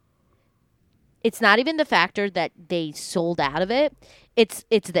 like, it's not even the factor that they sold out of it. It's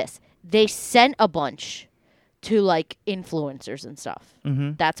this. They sent a bunch to, like, influencers and stuff.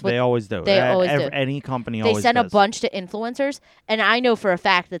 Mm-hmm. That's what they always do. They always do. Any company They always sent a does. bunch to influencers, and I know for a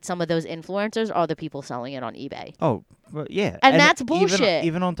fact that some of those influencers are the people selling it on eBay. Oh, well, yeah. And that's bullshit.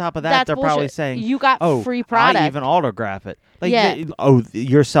 Even on top of that, That's they're probably bullshit. saying, You got free product. I even autograph it. Like, Yeah.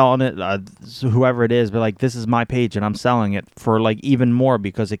 You're selling it, so whoever it is, but like, this is my page, and I'm selling it for like even more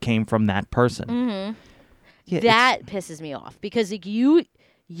because it came from that person. Mm-hmm. Yeah, That pisses me off because, like, you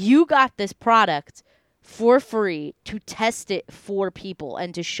got this product for free to test it for people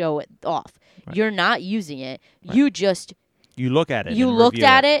and to show it off. Right. You're not using it. Right. You look at it. You looked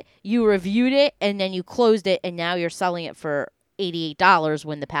at it, you reviewed it, and then you closed it, and now you're selling it for $88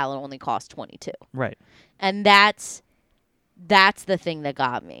 when the palette only cost $22. Right. And that's the thing that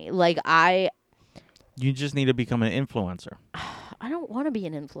got me. Like, you just need to become an influencer. I don't want to be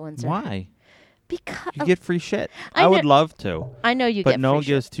an influencer. Why? Because you get free shit. I would love to. I know you but get no free one shit.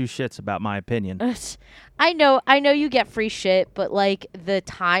 gives two shits about my opinion. I know you get free shit, but like the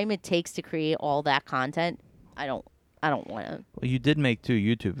time it takes to create all that content, I don't want to. Well, you did make 2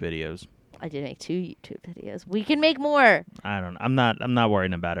 YouTube videos. I did make 2 YouTube videos. We can make more. I don't know. I'm not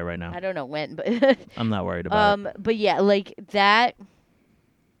worrying about it right now. I don't know when, but I'm not worried about it. But yeah, like that.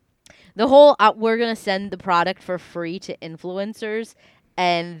 The whole we're gonna send the product for free to influencers,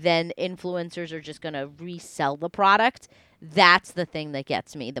 and then influencers are just going to resell the product. That's the thing that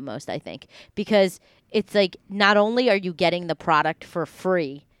gets me the most, I think. Because it's like, not only are you getting the product for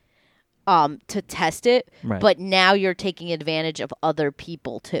free to test it, right. but now you're taking advantage of other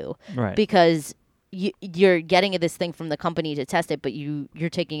people too. Right. Because you're getting this thing from the company to test it, but you're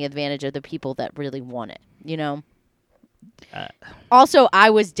taking advantage of the people that really want it, you know? Also,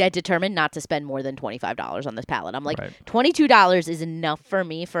 I was dead determined not to spend more than $25 on this palette. I'm like, right. $22 is enough for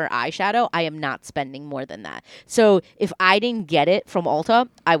me for eyeshadow. I am not spending more than that. So if I didn't get it from Ulta,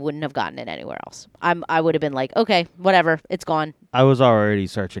 I wouldn't have gotten it anywhere else. I would have been like, okay, whatever, it's gone. I was already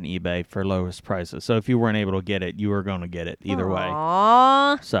searching eBay for lowest prices. So if you weren't able to get it, you were going to get it either way.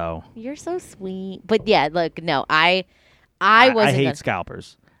 Aww. So you're so sweet. But yeah, look, no, I wasn't. I hate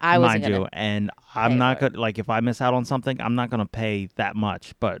scalpers. I wasn't mind you, and I'm not gonna like if I miss out on something, I'm not gonna pay that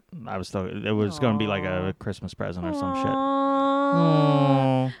much. But I was still, it was gonna be like a Christmas present or some shit.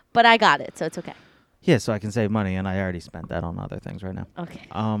 Oh. But I got it, so it's okay. Yeah, so I can save money, and I already spent that on other things right now. Okay.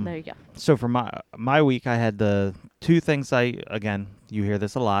 There you go. So for my week, I had the two things again, you hear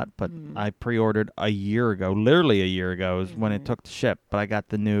this a lot, but I pre-ordered a year ago, literally a year ago is when it took to ship, but I got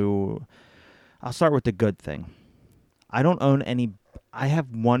the new, I'll start with the good thing. I don't own any, I have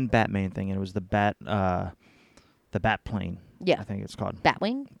one Batman thing, and it was the Bat plane. Yeah. I think it's called.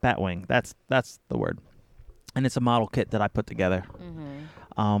 Batwing? Batwing, that's the word. And it's a model kit that I put together.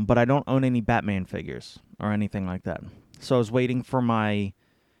 Mm-hmm. But I don't own any Batman figures or anything like that. So I was waiting for my,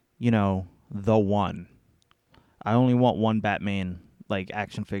 the one. I only want one Batman,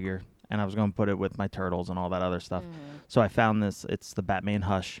 action figure. And I was going to put it with my Turtles and all that other stuff. Mm-hmm. So I found this. It's the Batman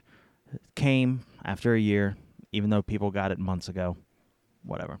Hush. It came after a year, even though people got it months ago.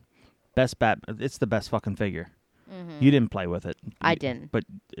 Whatever. It's the best fucking figure. Mm-hmm. You didn't play with it. I didn't. But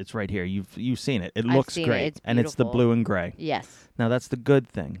it's right here. You've seen it. It I've looks seen great. it. It's and it's the beautiful. blue and gray. Yes. Now that's the good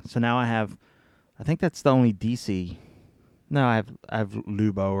thing. So now I think that's the only DC. No, I have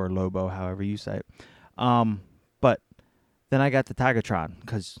Lubo or Lobo, however you say it. But then I got the Tigatron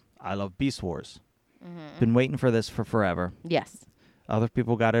because I love Beast Wars. Mm-hmm. Been waiting for this for forever. Yes. Other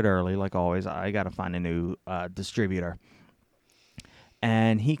people got it early, like always. I got to find a new distributor.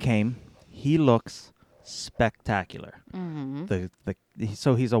 And he came. He looks spectacular. Mm-hmm.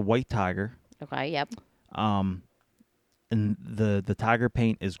 So he's a white tiger. Okay, yep. And the tiger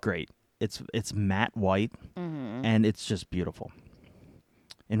paint is great. It's matte white, and it's just beautiful.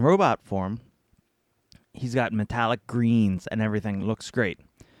 In robot form, he's got metallic greens and everything. Looks great.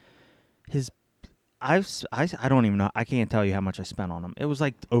 I don't even know. I can't tell you how much I spent on him. It was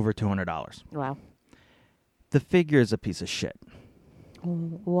like over $200. Wow. The figure is a piece of shit.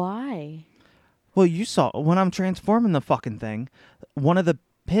 Why? Well, you saw when I'm transforming the fucking thing, one of the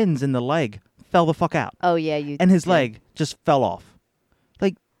pins in the leg fell the fuck out. Oh, yeah. You. And his did. leg just fell off.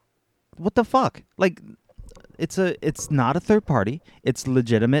 Like, what the fuck? Like, it's not a third party. It's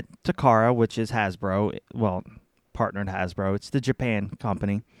legitimate Takara, which is Hasbro. Well, partnered Hasbro. It's the Japan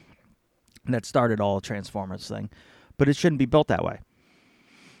company that started all Transformers thing. But it shouldn't be built that way.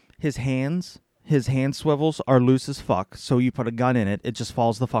 His hand swivels are loose as fuck, so you put a gun in it, it just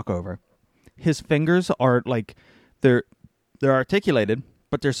falls the fuck over. His fingers are they're articulated,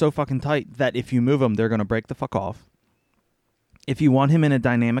 but they're so fucking tight that if you move them, they're going to break the fuck off. If you want him in a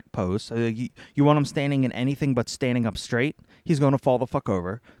dynamic pose, you want him standing in anything but standing up straight, he's going to fall the fuck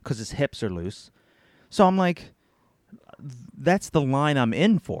over because his hips are loose. So I'm like, that's the line I'm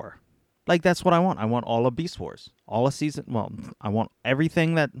in for. Like, that's what I want. I want all of Beast Wars. All of season. Well, I want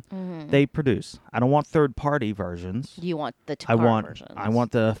everything that they produce. I don't want third-party versions. You want the Takara versions. I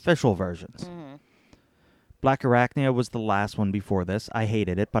want the official versions. Mm-hmm. Black Arachnia was the last one before this. I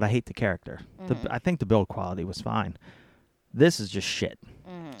hated it, but I hate the character. I think the build quality was fine. This is just shit.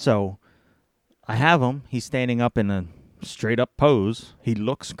 So, I have him. He's standing up in a straight-up pose. He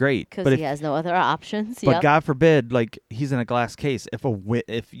looks great. Because he has no other options. But God forbid, he's in a glass case.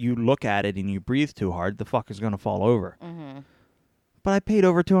 If you look at it and you breathe too hard, the fuck is going to fall over. Mm-hmm. But I paid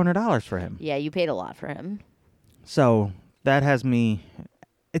over $200 for him. Yeah, you paid a lot for him. So that has me...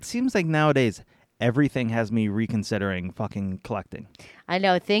 It seems like nowadays everything has me reconsidering fucking collecting. I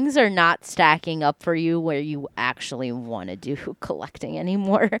know things are not stacking up for you where you actually want to do collecting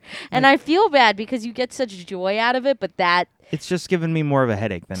anymore. And I feel bad because you get such joy out of it, but that it's just giving me more of a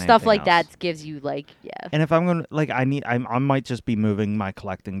headache than stuff anything like else. that gives you And if I'm going to I might just be moving my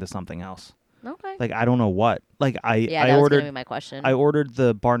collecting to something else. Okay. I don't know what. That I was ordered gonna be my question. I ordered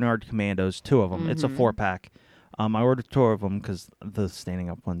the Barnard Commandos, 2 of them. It's a 4-pack. I ordered 2 of them because the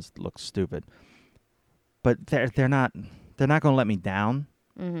standing up ones look stupid. But they're not going to let me down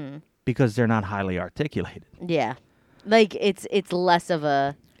because they're not highly articulated. Yeah, it's less of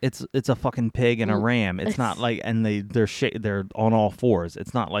a. It's a fucking pig and a ram. It's not and they're on all fours.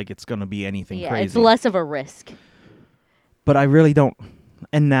 It's not like it's going to be anything crazy. It's less of a risk. But I really don't.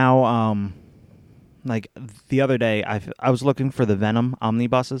 And now, the other day, I was looking for the Venom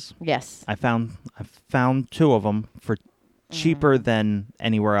omnibuses. Yes. I found 2 of them for cheaper than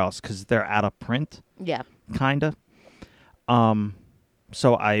anywhere else because they're out of print. Yeah. Kinda.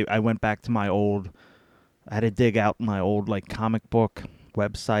 So I went back to my old. I had to dig out my old comic book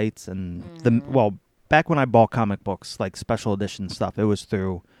websites and back when I bought comic books special edition stuff, it was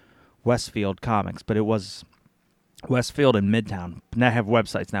through Westfield Comics, but it was Westfield in Midtown. And I have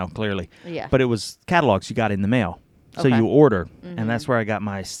websites now, clearly. Yeah. But it was catalogs you got in the mail. So Okay. you order, and that's where I got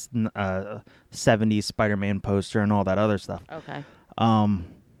my 70s Spider-Man poster and all that other stuff. Okay.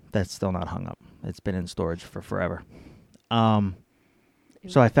 That's still not hung up. It's been in storage for forever.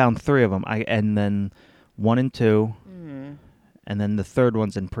 So I found 3 of them. And then 1 and 2, and then the third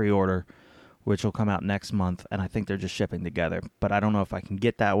one's in pre-order, which will come out next month, and I think they're just shipping together. But I don't know if I can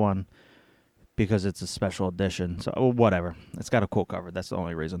get that one because it's a special edition. So whatever. It's got a cool cover. That's the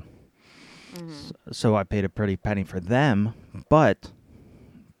only reason. So I paid a pretty penny for them, but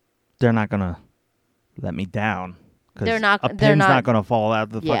they're not gonna let me down. They're not. A pin's not gonna fall out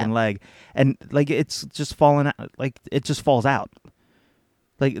of the Yeah. fucking leg, and like it's just falling out. Like it just falls out.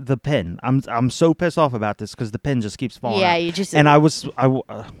 Like the pin. I'm so pissed off about this because the pin just keeps falling out. Yeah, you just. And I was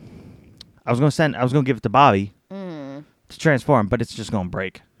gonna give it to Bobby to transform, but it's just gonna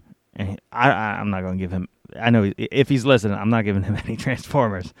break. And I'm not gonna give him. I know if he's listening, I'm not giving him any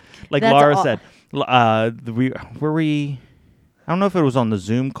Transformers. Like That's Laura all- said, we. I don't know if it was on the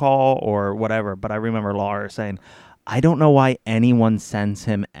Zoom call or whatever, but I remember Laura saying, "I don't know why anyone sends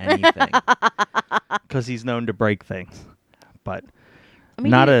him anything because he's known to break things, but I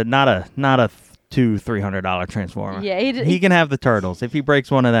mean, not a $200-$300 Transformer. Yeah, he can have the turtles. If he breaks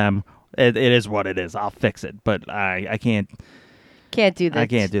one of them, it is what it is. I'll fix it, but I can't. Can't do that. I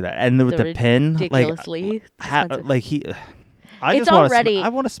can't do that. And with the pin, ridiculously expensive. I It's just want already- to. I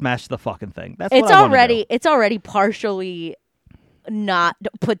want to smash the fucking thing. That's It's what I wanna already. do. It's already partially not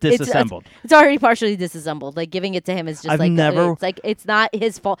put. Disassembled. It's already partially disassembled. Like giving it to him is just I've like never- It's like it's not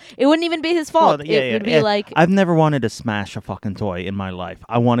his fault. It wouldn't even be his fault. Well, yeah, it would be yeah. like. I've never wanted to smash a fucking toy in my life.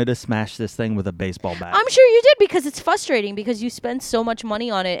 I wanted to smash this thing with a baseball bat. I'm sure you did because it's frustrating because you spend so much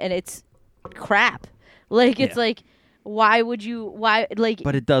money on it and it's crap. Like it's Yeah. like. Why would you? Why like?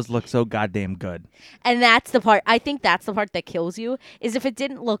 But it does look so goddamn good. And that's the part. I think that's the part that kills you. Is if it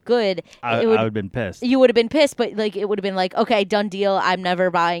didn't look good, I it would would. have been pissed. You would have been pissed, but like it would have been like, okay, done deal. I'm never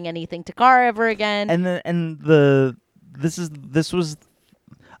buying anything to car ever again. This was.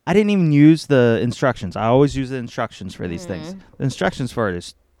 I didn't even use the instructions. I always use the instructions for these things. The instructions for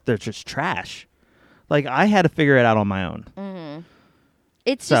it they're just trash. Like I had to figure it out on my own.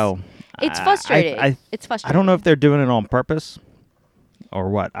 It's So just, it's frustrating. I It's frustrating. I don't know if they're doing it on purpose or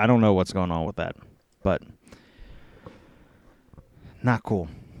what. I don't know what's going on with that, but not cool.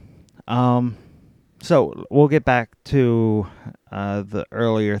 So we'll get back to the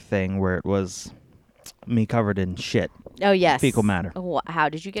earlier thing where it was me covered in shit. Oh yes, fecal matter. How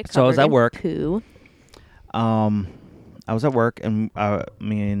did you get covered So I was at in work. poo? I was at work and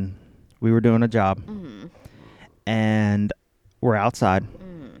me and we were doing a job, and we're outside.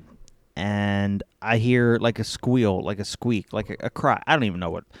 And I hear like a squeal, like a squeak, like a cry. I don't even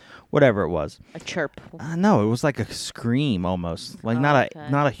know whatever it was. A chirp. No, it was like a scream almost, like not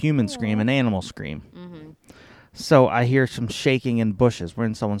a human scream, an animal scream. So I hear some shaking in bushes. We're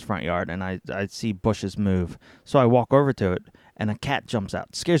in someone's front yard, and I see bushes move. So I walk over to it, and a cat jumps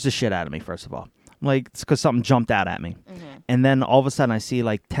out, scares the shit out of me. First of all, like it's because something jumped out at me, and then all of a sudden I see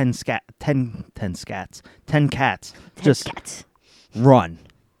like 10 cats just Cats. run.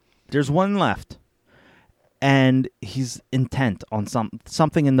 There's one left, and he's intent on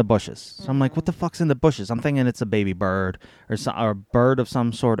something in the bushes. So I'm like, what the fuck's in the bushes? I'm thinking it's a baby bird or a bird of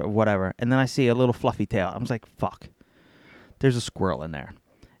some sort or whatever. And then I see a little fluffy tail. I was like, fuck. There's a squirrel in there.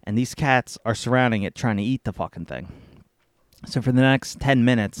 And these cats are surrounding it trying to eat the fucking thing. So for the next 10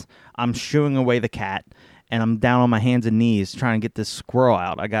 minutes, I'm shooing away the cat, and I'm down on my hands and knees trying to get this squirrel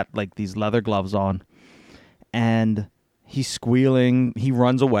out. I got like these leather gloves on, and he's squealing. He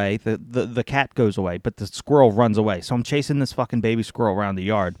runs away. The cat goes away, but the squirrel runs away. So I'm chasing this fucking baby squirrel around the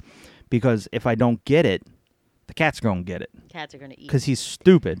yard because if I don't get it, the cat's going to get it Cats are gonna eat. because he's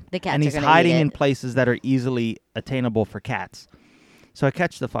stupid. The cats and are he's gonna hiding eat in it. places that are easily attainable for cats. So I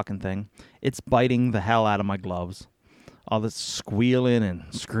catch the fucking thing. It's biting the hell out of my gloves. All this squealing and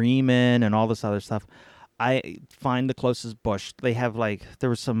screaming and all this other stuff. I find the closest bush. They have there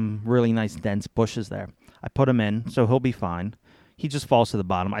was some really nice dense bushes there. I put him in, so he'll be fine. He just falls to the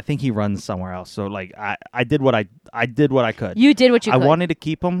bottom. I think he runs somewhere else. So I did what I did what I could. You did what you I could. wanted to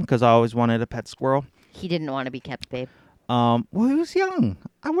keep him because I always wanted a pet squirrel. He didn't want to be kept, babe. Well, he was young.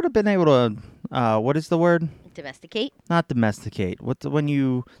 I would have been able to. What is the word? Domesticate. Not domesticate. What's when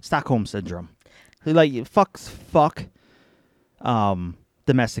you Stockholm syndrome? Like fuck.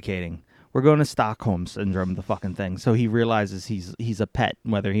 Domesticating. We're going to Stockholm syndrome, the fucking thing. So he realizes he's a pet,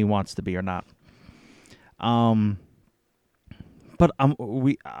 whether he wants to be or not. But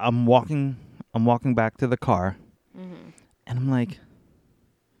I'm walking back to the car, and I'm like,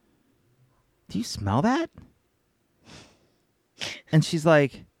 do you smell that? And she's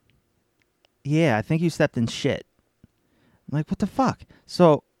like, yeah, I think you stepped in shit. I'm like, what the fuck?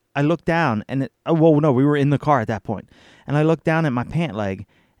 So I looked down, and we were in the car at that point, and I looked down at my pant leg,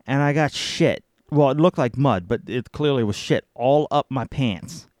 and I got shit. Well, it looked like mud, but it clearly was shit all up my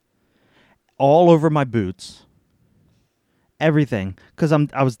pants, all over my boots, everything, because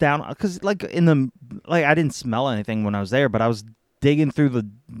I was down, because like I didn't smell anything when I was there, but I was digging through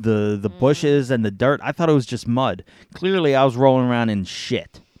the bushes and the dirt. I thought it was just mud. Clearly, I was rolling around in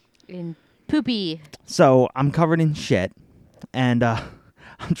shit. In poopy. So I'm covered in shit, and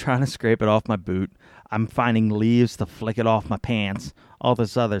I'm trying to scrape it off my boot. I'm finding leaves to flick it off my pants, all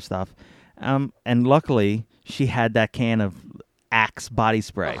this other stuff. And luckily, she had that can of Axe body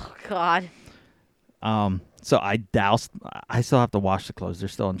spray. Oh, God. So I doused. I still have to wash the clothes. They're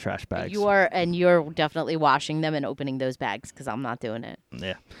still in trash bags. You're definitely washing them and opening those bags because I'm not doing it.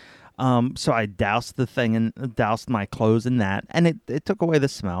 Yeah. So I doused the thing and doused my clothes in that, and it took away the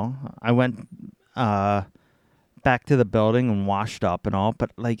smell. I went back to the building and washed up and all,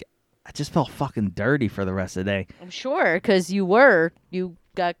 but like I just felt fucking dirty for the rest of the day. I'm sure because you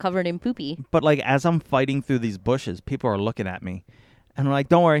got covered in poopy. But like as I'm fighting through these bushes, people are looking at me, and I'm like,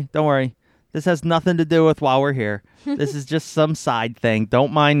 "Don't worry. This has nothing to do with while we're here. This is just some side thing.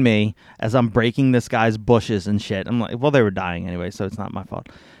 Don't mind me." As I'm breaking this guy's bushes and shit, I'm like, "Well, they were dying anyway, so it's not my fault."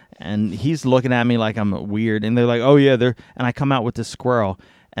 And he's looking at me like I'm weird, and they're like, "Oh yeah, they're." And I come out with this squirrel,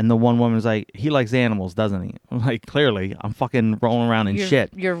 and the one woman's like, "He likes animals, doesn't he?" I'm like, "Clearly, I'm fucking rolling around in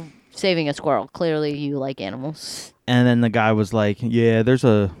shit." You're saving a squirrel. Clearly, you like animals. And then the guy was like, "Yeah, there's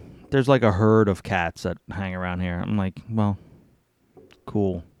like a herd of cats that hang around here." I'm like, "Well,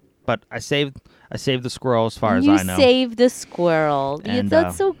 cool." But I saved the squirrel as far as I know. You saved the squirrel. And,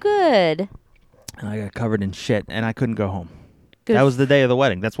 That's so good. And I got covered in shit, and I couldn't go home. Good. That was the day of the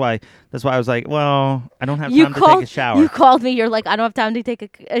wedding. That's why I was like, well, I don't have time to take a shower. You called me. You're like, I don't have time to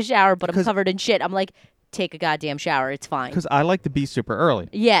take a shower, but I'm 'Cause- covered in shit. I'm like, take a goddamn shower. It's fine. Because I like to be super early.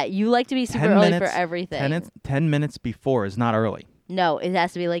 Yeah, you like to be super 10 early minutes, for everything. 10 minutes before is not early. No, it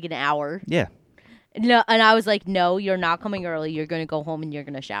has to be like an hour. Yeah. No, and I was like, no, you're not coming early. You're going to go home and you're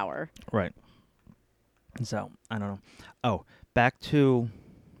going to shower. Right. So, I don't know. Oh, back to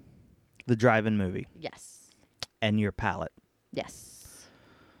the drive-in movie Yes. and your palate. Yes.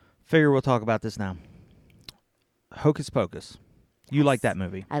 Figure we'll talk about this now. Hocus Pocus. You like that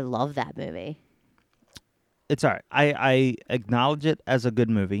movie. I love that movie. It's all right. I acknowledge it as a good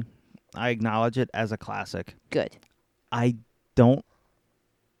movie. I acknowledge it as a classic. Good. I don't...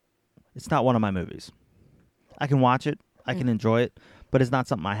 It's not one of my movies. I can watch it. I can enjoy it. But it's not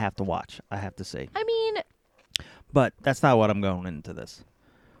something I have to watch. I have to see. I mean... But that's not what I'm going into this.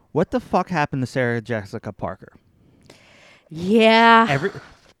 What the fuck happened to Sarah Jessica Parker? Yeah.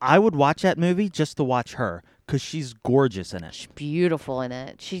 I would watch that movie just to watch her because she's gorgeous in it. She's beautiful in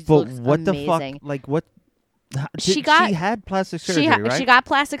it. She But looks what amazing. the fuck? Like what? She had plastic surgery, right? She got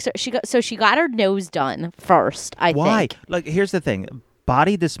plastic surgery. She got her nose done first, I Why? think. Like, here's the thing.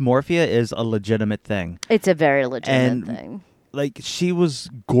 Body dysmorphia is a legitimate thing. It's a very legitimate And- thing. Like, she was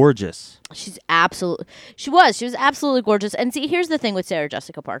gorgeous. She was absolutely gorgeous. And see, here's the thing with Sarah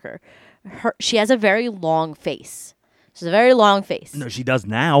Jessica Parker. She has a very long face. She has a very long face. No, she does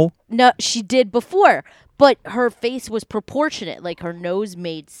now. No, she did before, but her face was proportionate. Like her nose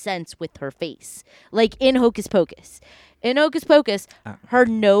made sense with her face. Like in Hocus Pocus. In Hocus Pocus, her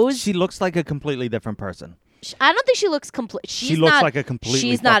nose. She looks like a completely different person. I don't think she looks complete. She looks like a completely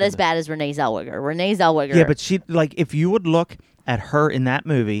She's not fucking as bad as Renee Zellweger. Renee Zellweger. Yeah, but she, like, if you would look at her in that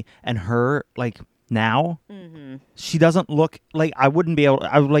movie and her, like, now, she doesn't look like, I wouldn't be able,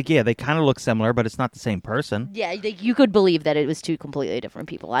 I would like, yeah, they kind of look similar, but it's not the same person. Yeah, like, you could believe that it was two completely different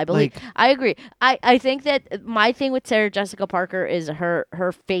people. I believe. Like- I agree. I think that my thing with Sarah Jessica Parker is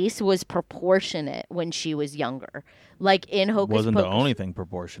her face was proportionate when she was younger. Like in Hocus Wasn't Pocus. the only thing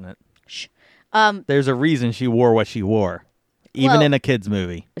proportionate. Shh. There's a reason she wore what she wore, even Well- in a kid's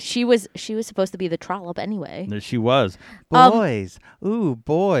movie. She was supposed to be the trollop anyway. There she was. Um, Boys. Ooh,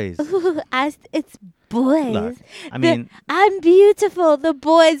 boys. It's boys. Look, I mean, I'm beautiful. The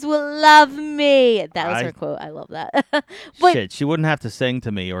boys will love me. That was I- her quote. I love that. But shit, she wouldn't have to sing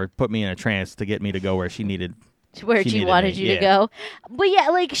to me or put me in a trance to get me to go where she needed. where She she needed wanted me, you yeah. to go. But yeah,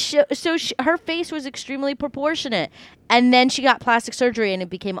 like her face was extremely proportionate, and then she got plastic surgery and it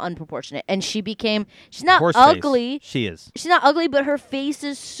became unproportionate, and she's not Horse face. ugly. She is. She's not ugly, but her face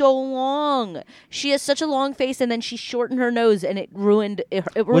is so long. She has such a long face, and then she shortened her nose, and it ruined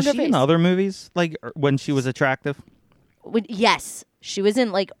Was her she face. in other movies, like when she was attractive? Yes, she was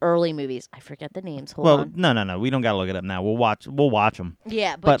in like early movies. I forget the names. Hold Well, on. no. We don't gotta look it up now. We'll watch them.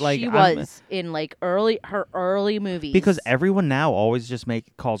 Yeah, but, but like, she I'm- was in like her early movies. Because everyone now always just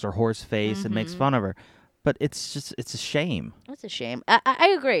calls her horse face and Mm-hmm. makes fun of her, but it's a shame. That's a shame.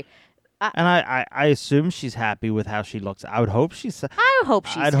 I agree. And I assume she's happy with how she looks. I would hope she's. I hope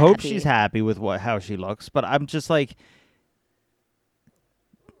she's. I'd hope happy. she's happy with how she looks, but I'm just like,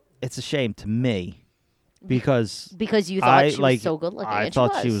 it's a shame to me because Because you thought she was so good looking. I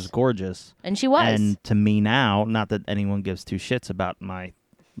thought she was gorgeous. And she was. And to me now, not that anyone gives two shits about my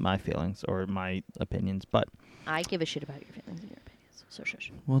feelings or my opinions, but I give a shit about your feelings and your opinions. So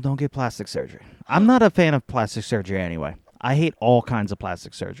shush. well, don't get plastic surgery. I'm not a fan of plastic surgery anyway. I hate all kinds of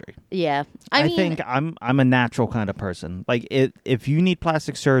plastic surgery. Yeah. I mean, think I'm a natural kind of person. Like if you need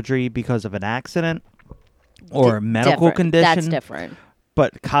plastic surgery because of an accident or a medical different. condition, That's different.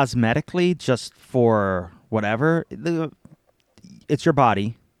 but cosmetically, just for whatever, it's your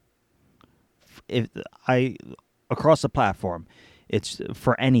body. Across the platform, it's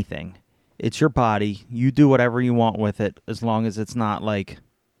for anything. It's your body. You do whatever you want with it, as long as it's not like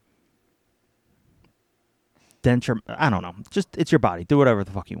denture. I don't know. Just it's your body. Do whatever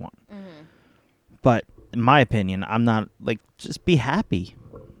the fuck you want. Mm-hmm. But in my opinion, I'm not like just be happy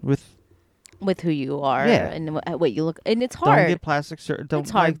with who you are Yeah. and what you look, and it's don't hard. get plastic surgery. It's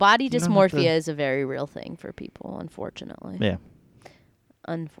hard. Body you don't have dysmorphia to- is a very real thing for people, unfortunately. Yeah.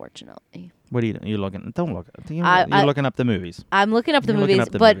 Unfortunately. What are you? You're looking. Don't look. You're I- looking up the movies. I'm looking up the You're looking movies,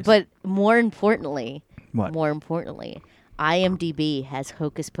 up the but movies. but more importantly, What? IMDb has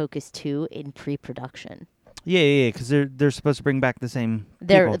Hocus Pocus 2 in pre-production. Yeah. Because they're supposed to bring back the same.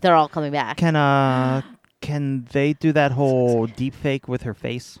 They're people. they're all coming back. Can they do that whole deep fake with her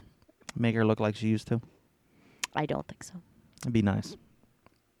face? Make her look like she used to? I don't think so. It'd be nice.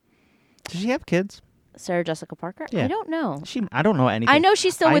 Does she have kids? Sarah Jessica Parker? Yeah. I don't know. I don't know anything. I know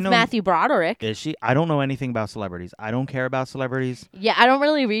she's still I with know- Matthew Broderick. Is she? I don't know anything about celebrities. I don't care about celebrities. Yeah, I don't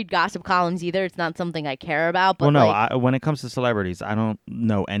really read gossip columns either. It's not something I care about. But Well, no. like, When it comes to celebrities, I don't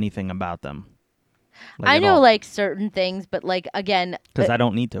know anything about them. I know like certain things, but like again, because I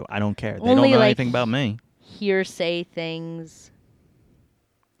don't need to. I don't care. They only, don't know like, anything about me. hearsay things.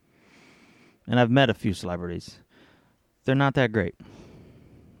 And I've met a few celebrities. They're not that great.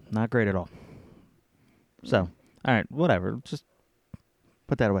 Not great at all. So, all right, whatever. Just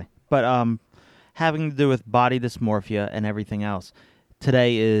put that away. But having to do with body dysmorphia and everything else,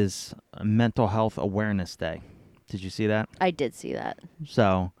 today is Mental Health Awareness Day. Did you see that? I did see that.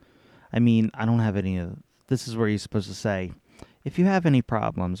 So, I mean, I don't have any of... This is where you're supposed to say, if you have any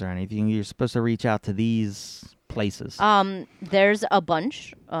problems or anything, you're supposed to reach out to these places. There's a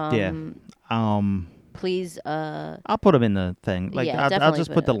bunch. Yeah. Please. I'll put them in the thing. Like Yeah, I'll definitely just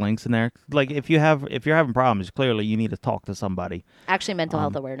put put the it. links in there. Like if you're having problems, clearly you need to talk to somebody. Actually, Mental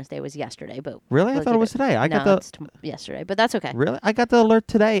Health Awareness Day was yesterday, but Really, I we'll thought it give was today. I got the it's yesterday, but that's okay. really. I got the alert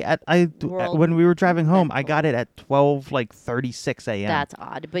today World when we were driving home. I Mental- got it at 12:36 a.m. That's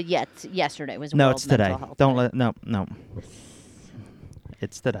odd, but yet yesterday was no, World it's today. Mental Health Don't Day. let no.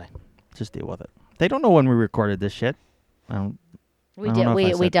 It's today. Just deal with it. They don't know when we recorded this shit. We I don't did. know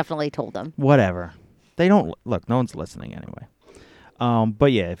if I We said- definitely told them. Whatever. They don't look. No one's listening anyway.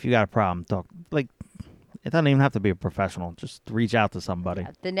 But yeah, if you got a problem, talk. Like, it doesn't even have to be a professional. Just reach out to somebody.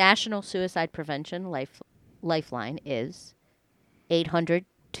 The National Suicide Prevention Lifeline is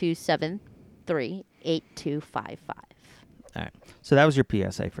 800-273-8255. All right. So that was your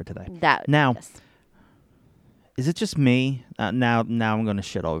PSA for today. That Now- yes. Is it just me? Now I'm going to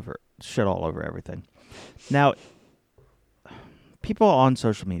shit all over everything. Now, people on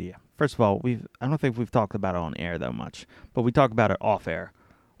social media. First of all, I don't think we've talked about it on air that much, but we talk about it off air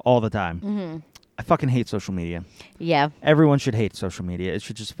all the time. Mm-hmm. I fucking hate social media. Yeah. Everyone should hate social media. It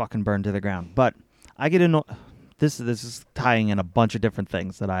should just fucking burn to the ground. But I get annoyed. This is tying in a bunch of different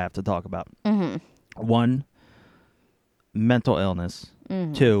things that I have to talk about. Mm-hmm. 1, mental illness.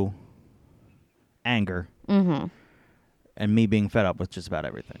 Mm-hmm. 2, anger. Mm-hmm. And me being fed up with just about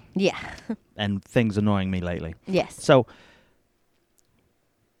everything. Yeah. And things annoying me lately. Yes. So,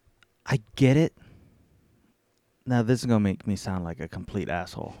 I get it. Now, this is going to make me sound like a complete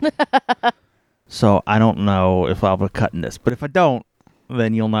asshole. So, I don't know if I'll be cutting this. But if I don't,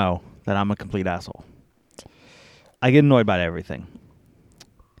 then you'll know that I'm a complete asshole. I get annoyed by everything.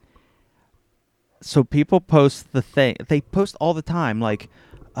 So, people post the thing. They post all the time like,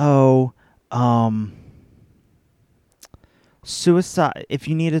 oh, suicide, if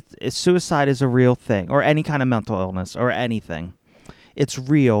you need it, suicide is a real thing, or any kind of mental illness, or anything. It's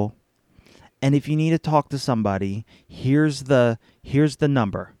real. And if you need to talk to somebody, here's the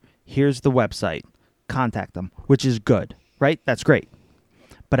number. Here's the website. Contact them, which is good, right? That's great.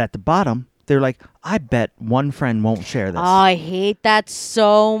 But at the bottom, they're like, I bet one friend won't share this. Oh, I hate that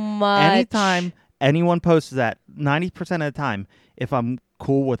so much. Anytime anyone posts that, 90% of the time, if I'm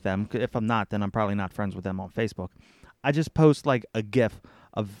cool with them, if I'm not, then I'm probably not friends with them on Facebook. I just post like a GIF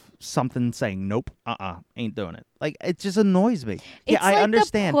of something saying, nope, ain't doing it. Like, it just annoys me. It's I like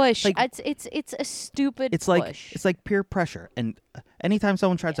understand. The push. Like, It's a stupid it's push. like peer pressure. And anytime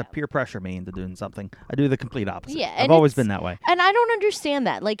someone tries to peer pressure me into doing something, I do the complete opposite. Yeah, I've and always it's- been that way. And I don't understand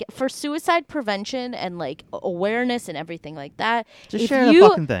that. Like for suicide prevention and like awareness and everything like that. Just if share the you-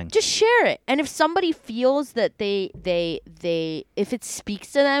 fucking thing. Just share it. And if somebody feels that they if it speaks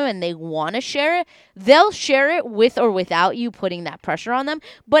to them and they want to share it, they'll share it with or without you putting that pressure on them.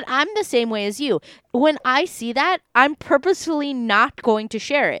 But I'm the same way as you. When I see that, I'm purposefully not going to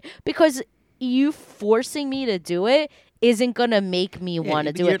share it because you forcing me to do it isn't gonna make me want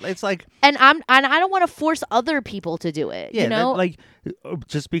to do it. It's like, And I don't want to force other people to do it. yeah, you know, like,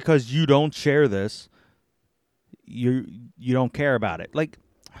 just because you don't share this, you don't care about it. Like,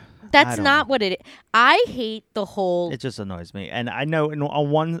 I that's don't not know. what it is. I hate the whole. It just annoys me. And I know on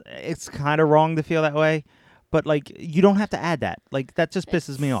one, it's kind of wrong to feel that way, but like, you don't have to add that. Like, that just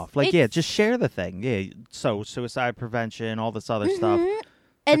pisses me off. Like, yeah, it's- just share the thing. Yeah. So suicide prevention, all this other stuff.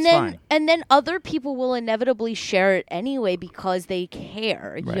 And That's then fine. and then other people will inevitably share it anyway because they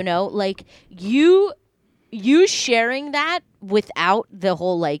care. You Right. know, like you sharing that without the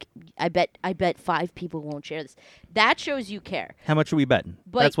whole like I bet 5 people won't share this. That shows you care. How much are we betting?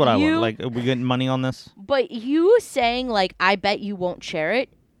 But That's what I you- want. Like, are we getting money on this? But you saying like I bet you won't share it,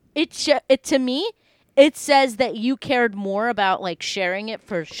 it to me it says that you cared more about like sharing it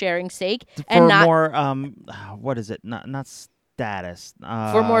for sharing's sake and For not more, what is it? Not status.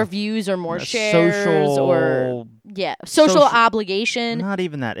 for more views or more uh, shares social, or social social- obligation. Not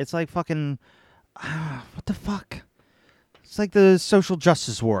even that. It's like fucking, what the fuck? It's like the social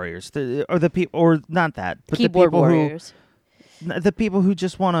justice warriors, or the people, or not that, but Keyboard the people warriors. the people who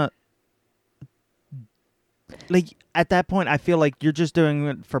just want to. Like, at that point, I feel like you're just doing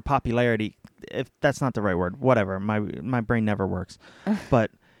it for popularity. If that's not the right word, whatever. My brain never works.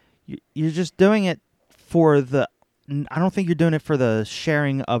 But you're just doing it for the. I don't think you're doing it for the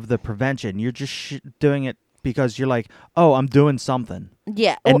sharing of the prevention. You're just doing it because you're like, oh, I'm doing something.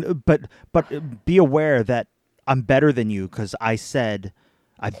 Yeah. And but be aware that I'm better than you because I said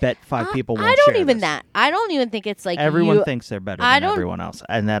I bet 5 people won't I don't share even this. that. I don't even think it's like Everyone you, thinks they're better I than don't- everyone else,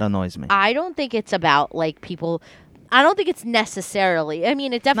 and that annoys me. I don't think it's about like people. I don't think it's necessarily. I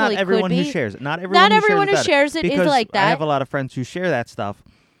mean, it definitely Not everyone could be. who shares it. Not everyone who shares shares it is because like I have that. a lot of friends who share that stuff,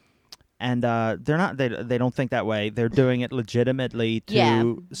 and they're not. They don't think that way. They're doing it legitimately to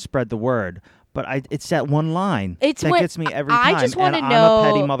Yeah. spread the word. But it's that one line It's that when- gets me every I time. just wanna and I'm a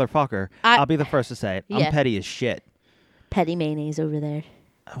petty know- motherfucker. I'll be the first to say it. Yeah. I'm petty as shit. Petty mayonnaise over there.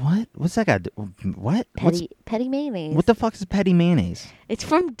 What? What's that guy do? What? Petty mayonnaise. What the fuck is petty mayonnaise? It's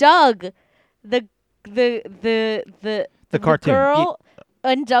from Doug, the cartoon. girl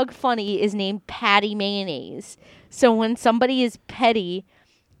and Doug Funny is named Patty Mayonnaise. So when somebody is petty,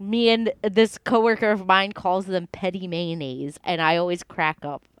 me and this coworker of mine calls them Petty Mayonnaise, and I always crack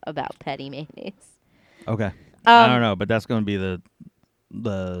up about Petty Mayonnaise. Okay. I Um, don't know, but that's going to be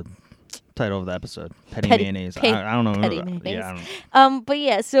the title of the episode. Petty, Petty- mayonnaise. pe- I don't know. petty Yeah, mayonnaise. I don't. But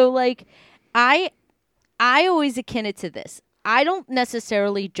yeah, so like I always akin it to this. I don't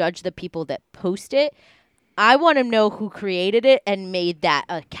necessarily judge the people that post it. I want to know who created it and made that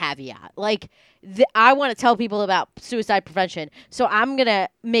a caveat. Like I want to tell people about suicide prevention, so I'm gonna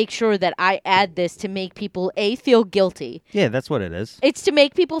make sure that I add this to make people feel guilty. Yeah, that's what it is. It's to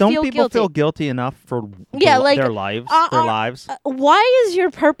make people Don't feel people guilty. feel guilty enough for Yeah, like, their lives? uh, lives? Why is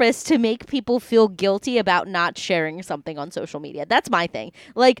your purpose to make people feel guilty about not sharing something on social media? That's my thing.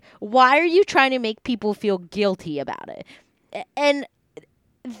 Like, why are you trying to make people feel guilty about it? And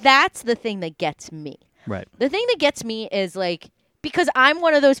that's the thing that gets me. Right. The thing that gets me is like, because I'm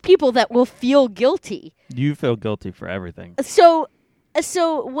one of those people that will feel guilty. You feel guilty for everything. So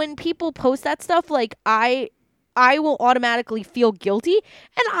when people post that stuff, like I will automatically feel guilty,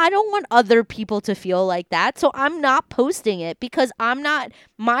 and I don't want other people to feel like that. So I'm not posting it because I'm not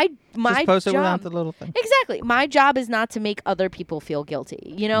my Just post it without job. the little thing. Exactly. My job is not to make other people feel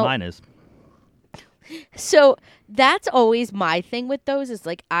guilty. You know. Mine is. So that's always my thing with those is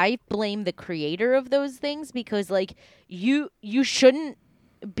like I blame the creator of those things because like you shouldn't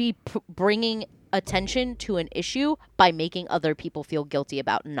be bringing attention to an issue by making other people feel guilty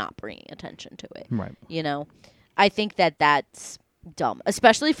about not bringing attention to it. Right. You know, I think that that's dumb,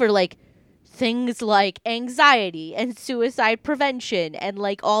 especially for like things like anxiety and suicide prevention and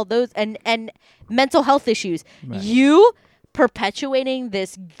like all those and mental health issues. Right. You perpetuating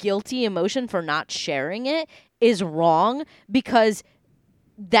this guilty emotion for not sharing it is wrong because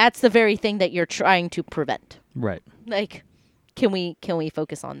that's the very thing that you're trying to prevent. Right. Like, can we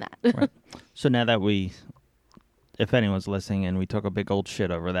focus on that? Right. So now that if anyone's listening and we took a big old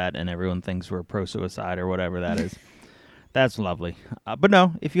shit over that and everyone thinks we're pro-suicide or whatever that is, that's lovely. But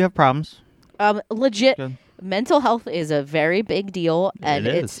no, if you have problems, Legit, good. mental health is a very big deal, and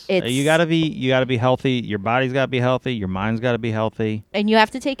it is. it's You gotta be healthy. Your body's gotta be healthy. Your mind's gotta be healthy. and you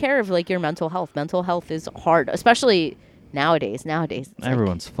have to take care of like your mental health. Mental health is hard, especially nowadays. It's like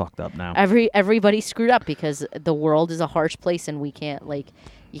Everyone's fucked up now. everybody's screwed up because the world is a harsh place, and we can't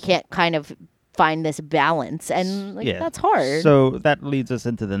you can't kind of find this balance, and that's hard. So that leads us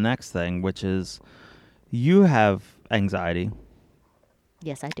into the next thing, which is you have anxiety.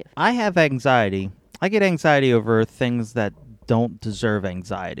 Yes, I do. I have anxiety. I get anxiety over things that don't deserve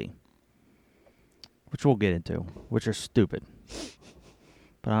anxiety, which we'll get into, which are stupid.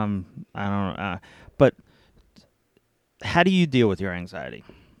 But I don't. But how do you deal with your anxiety?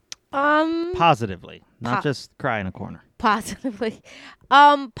 Positively, not just cry in a corner. Positively,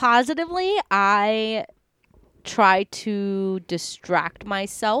 I try to distract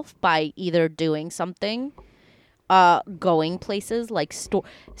myself by either doing something. Going places like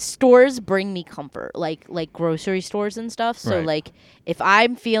stores bring me comfort, like grocery stores and stuff. So Right. like if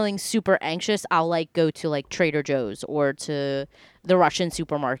I'm feeling super anxious, I'll like go to like Trader Joe's or to the Russian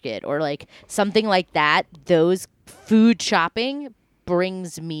supermarket or like something like that. Those food shopping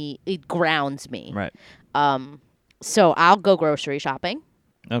it grounds me. Right. So I'll go grocery shopping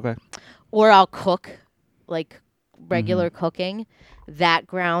Okay. or I'll cook, like regular cooking. That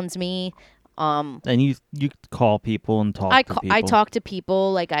grounds me. And you call people and talk to people. I talk to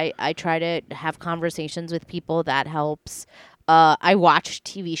people. Like I try to have conversations with people. That helps. I watch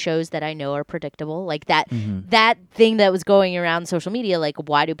TV shows that I know are predictable. Like that thing that was going around social media. Like,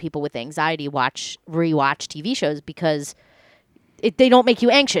 why do people with anxiety rewatch TV shows? Because they don't make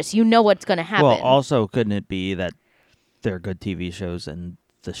you anxious. You know what's going to happen. Well, also, couldn't it be that they're good TV shows and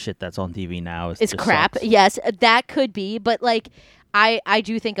the shit that's on TV now is it's just crap. sucks? Yes, that could be. But like, I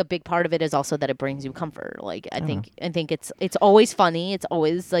do think a big part of it is also that it brings you comfort. Like I think it's always funny. It's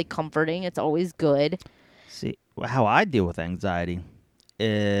always like comforting. It's always good. See, how I deal with anxiety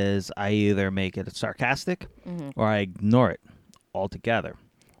is I either make it sarcastic or I ignore it altogether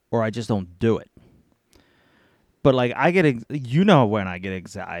or I just don't do it. But like I get, when I get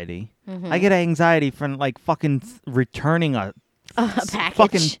anxiety, I get anxiety from like fucking returning a Package.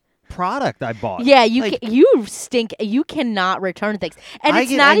 fucking product I bought. Yeah, Like, you stink. You cannot return things, and I it's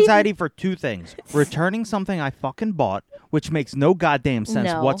get not anxiety for two things: returning something I fucking bought, which makes no goddamn sense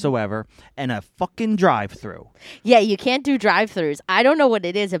No. whatsoever, and a fucking drive-through. Yeah, you can't do drive-throughs. I don't know what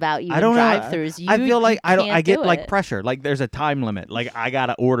it is about you. I don't know. drive-throughs. I feel like I can't get do like it. pressure. Like there's a time limit. Like I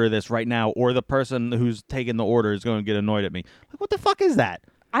gotta order this right now, or the person who's taking the order is going to get annoyed at me. Like what the fuck is that?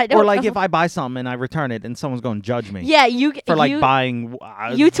 I don't Or like know. if I buy something and I return it and someone's going to judge me. Yeah, you For like you, buying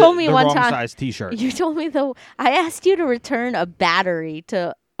you told me the one wrong time- size T-shirt. You told me though. I asked you to return a battery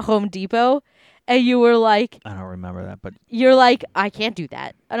to Home Depot, and you were like, I don't remember that, but "You're like, I can't do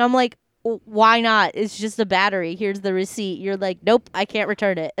that." And I'm like, "Why not? It's just a battery. Here's the receipt." You're like, "Nope, I can't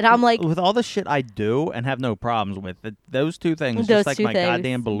return it." And I'm like, with all the shit I do and have no problems with, those two things, Those just like two my things.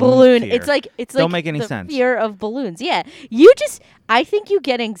 goddamn balloon fear. It's like Don't make any the sense. fear of balloons. Yeah, I think you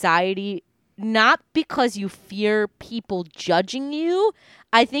get anxiety not because you fear people judging you.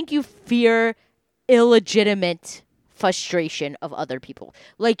 I think you fear illegitimate frustration of other people.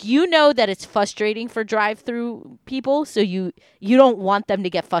 Like you know that it's frustrating for drive-through people, so you don't want them to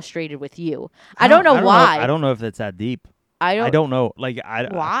get frustrated with you. I don't know why. I don't know if it's that deep. I I don't know. Like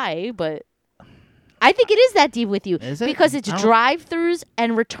why, but I think it is that deep with you Is it? because it's I don't- drive-throughs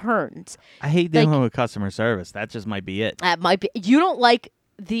and returns. I hate dealing with customer service. That just might be it. That might be. You don't like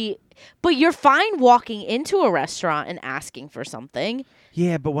but you're fine walking into a restaurant and asking for something.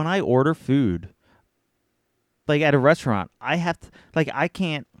 Yeah, but when I order food, like at a restaurant, I have to, like I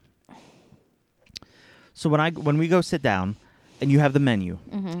can't. So when we go sit down, and you have the menu,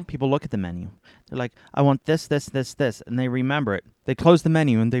 people look at the menu. They're like, I want this, this, this, this, and they remember it. They close the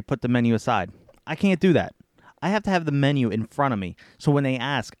menu and they put the menu aside. I can't do that. I have to have the menu in front of me, so when they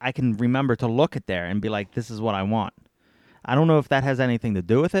ask, I can remember to look at there and be like, this is what I want. I don't know if that has anything to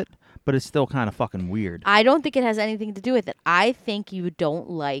do with it, but it's still kind of fucking weird. I don't think it has anything to do with it. I think you don't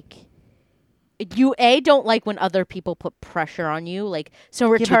like. Don't like when other people put pressure on you, like so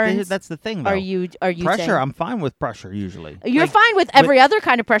Yeah, but returns. that's the thing, though. Are you pressure? saying, I'm fine with pressure usually. You're Like, fine with every other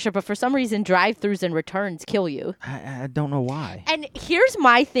kind of pressure, but for some reason, drive-throughs and returns kill you. I don't know why. And here's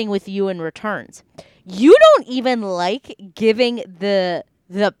my thing with you and returns. You don't even like giving the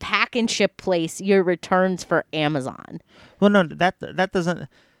pack and ship place your returns for Amazon. Well, no, that doesn't.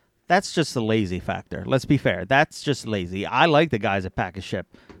 That's just the lazy factor. Let's be fair. That's just lazy. I like the guys at Pack and Ship.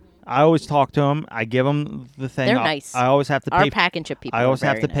 I always talk to them. I give them the thing. They're nice. I always have to Our pay. pack and ship people. I always are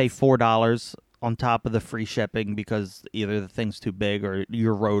have very to pay nice. $4 on top of the free shipping because either the thing's too big or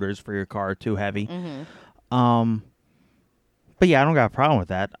your rotors for your car are too heavy. But yeah, I don't got a problem with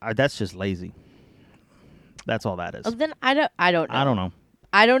that. That's just lazy. That's all that is. Oh, then I don't know. I don't know.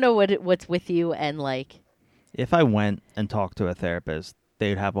 I don't know what's with you and like. If I went and talked to a therapist,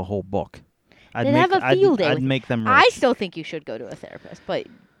 they'd have a whole book. They'd have a field day. I'd make them rich. I still think you should go to a therapist, but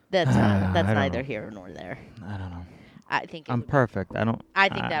that's I don't neither know. here nor there. I don't know. I think it I'm would- perfect. I don't. I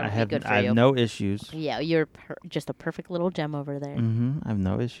think that would be have, good for I have you. no issues. Yeah, you're just a perfect little gem over there. I have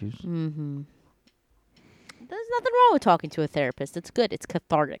no issues. Mm-hmm. There's nothing wrong with talking to a therapist. It's good. It's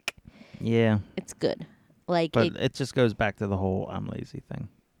cathartic. Yeah, It's good. Like but it just goes back to the whole I'm lazy thing.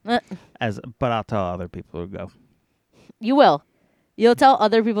 But I'll tell other people to go. you will. You'll tell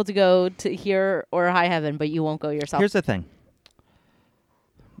other people to go to here or high heaven, but you won't go yourself. Here's the thing.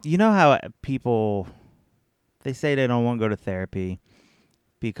 You know how people, they say they don't want to go to therapy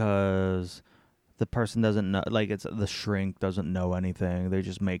because the person doesn't know, like it's the shrink doesn't know anything. They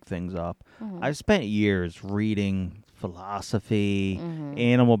just make things up. I've spent years reading philosophy,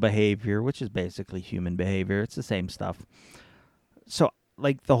 animal behavior, which is basically human behavior. It's the same stuff. So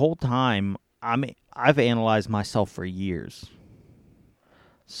like the whole time I've analyzed myself for years.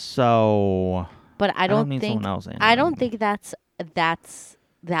 So But I don't need think someone else I don't analyzing. think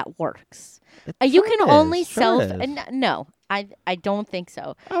that works. It You sure can is, only sure self. is. No, I don't think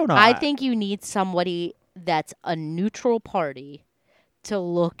so. Oh no, I think you need somebody that's a neutral party to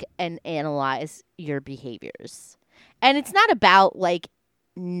look and analyze your behaviors. And it's not about like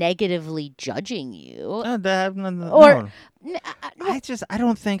negatively judging you. no. N- I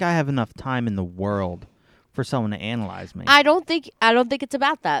don't think I have enough time in the world for someone to analyze me. I don't think it's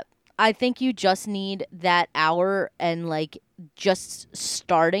about that. I think you just need that hour and like just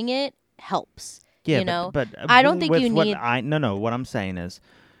starting it helps. yeah, you know? but I don't think with you what need- No. What I'm saying is,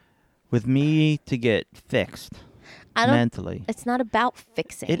 with me to get fixed I don't mentally, it's not about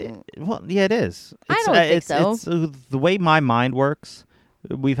fixing. yeah, it is. I It's, don't think so. It's the way my mind works.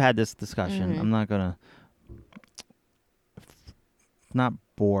 We've had this discussion. Mm-hmm. I'm not gonna not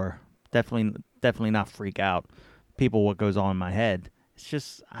bore. Definitely not freak out people what goes on in my head. It's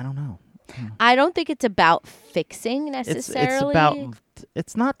just I don't know. I don't think it's about fixing necessarily.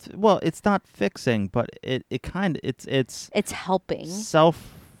 It's not fixing, but it kind of It's helping.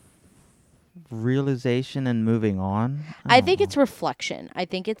 self realization and moving on. I think it's reflection. I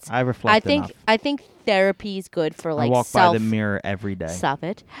think it's. I reflect enough. I think therapy is good for like I walk self. by the mirror every day. Stop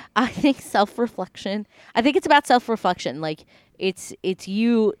it. I think self-reflection. I think it's about self-reflection. Like it's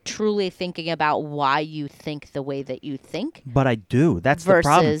you truly thinking about why you think the way that you think. But I do. That's the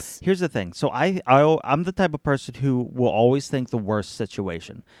problem. Versus- Here's the thing. So I'm the type of person who will always think the worst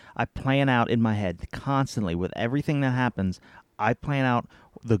situation. I plan out in my head constantly with everything that happens. I plan out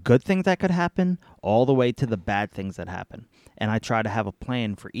the good things that could happen all the way to the bad things that happen. And I try to have a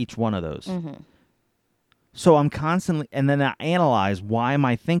plan for each one of those. Mm-hmm. So I'm constantly, and then I analyze why am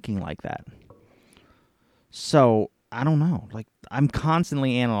I thinking like that? So I don't know. Like I'm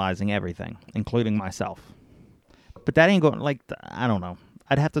constantly analyzing everything, including myself. But that ain't going, like, I don't know.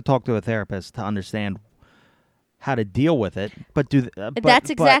 I'd have to talk to a therapist to understand how to deal with it. But That's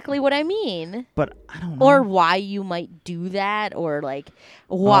exactly what I mean. But I don't know. Or why you might do that, or like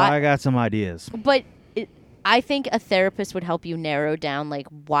Oh, why. I got some ideas. But I think a therapist would help you narrow down like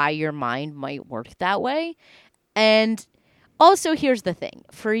why your mind might work that way. And also, here's the thing.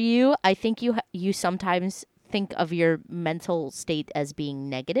 For you, I think you sometimes think of your mental state as being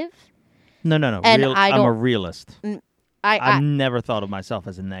negative. No. And I'm a realist. I I've never thought of myself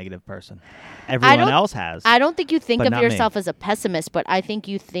as a negative person. Everyone else has. I don't think you think but of not me. yourself as a pessimist, but I think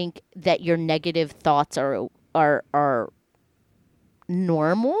you think that your negative thoughts are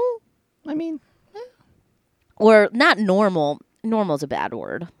normal. I mean, Or not normal. Normal's a bad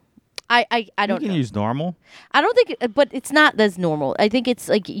word. I don't you can know. use normal. I don't think, but it's not as normal. I think it's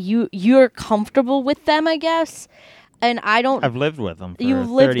like you're comfortable with them, I guess. And I don't. I've lived with them for You've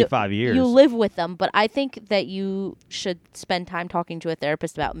lived 35 years. You live with them, but I think that you should spend time talking to a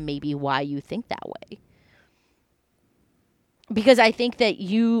therapist about maybe why you think that way. Because I think that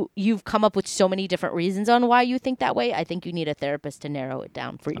you've come up with so many different reasons on why you think that way. I think you need a therapist to narrow it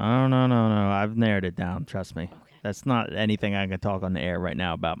down for you. Oh, no. I've narrowed it down. Trust me. That's not anything I can talk on the air right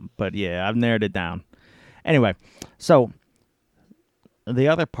now about. But yeah, I've narrowed it down. Anyway, so the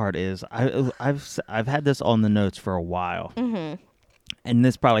other part is I've had this on the notes for a while. Mm-hmm. And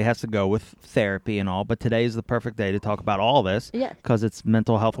this probably has to go with therapy and all. But today is the perfect day to talk about all this. Yeah. Because it's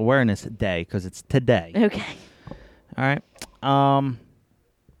Mental Health Awareness Day. Because it's today. Okay. All right.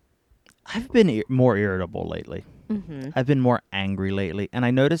 I've been more irritable lately. I've been more angry lately, and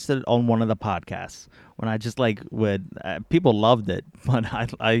I noticed it on one of the podcasts when I just would. People loved it, but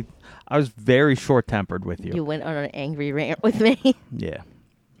I was very short tempered with you. You went on an angry rant with me. Yeah.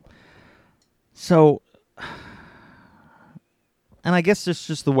 So, and I guess it's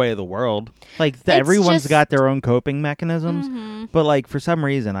just the way of the world. Everyone's got their own coping mechanisms, but for some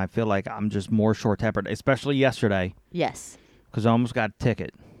reason, I feel like I'm just more short tempered, especially yesterday. Yes. Because I almost got a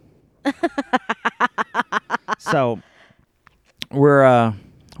ticket. So we're at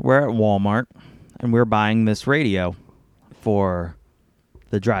Walmart and we're buying this radio for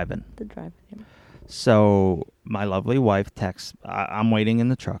the drive-in. So my lovely wife texts, I'm waiting in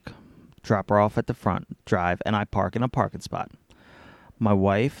the truck, drop her off at the front, drive, and I park in a parking spot. My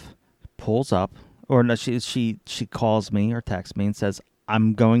wife pulls up, or no, she calls me or texts me and says,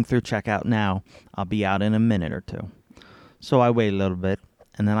 I'm going through checkout now. I'll be out in a minute or two. So I wait a little bit,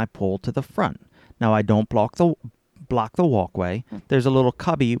 and then I pull to the front. Now, I don't block the walkway. There's a little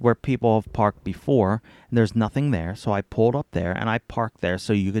cubby where people have parked before, and there's nothing there. So I pulled up there, and I parked there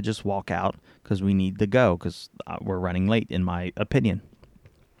so you could just walk out because we need to go because we're running late, in my opinion.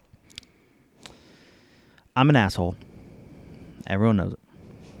 I'm an asshole. Everyone knows it.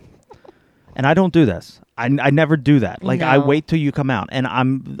 And I don't do this. I never do that. I wait till you come out, and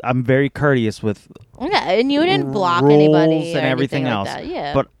I'm very courteous with and you didn't block rules anybody and or everything like else. That.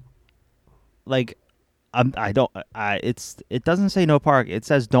 Yeah. But it doesn't say no park. It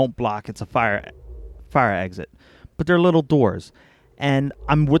says don't block. It's a fire exit. But they're little doors, and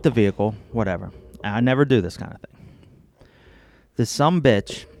I'm with the vehicle, whatever. And I never do this kind of thing. This some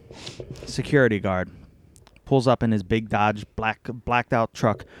bitch security guard pulls up in his big Dodge blacked out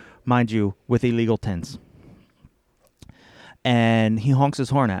truck, mind you, with illegal tints. And he honks his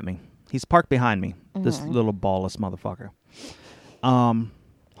horn at me. He's parked behind me, this little ballless motherfucker.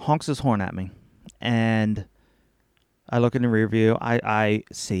 Honks his horn at me. And I look in the rear view. I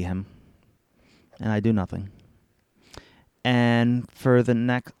see him. And I do nothing. And for the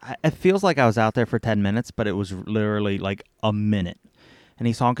next... It feels like I was out there for 10 minutes, but it was literally a minute. And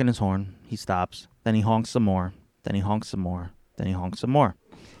he's honking his horn. He stops. Then he honks some more. Then he honks some more. Then he honks some more.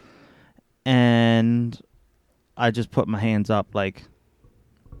 And I just put my hands up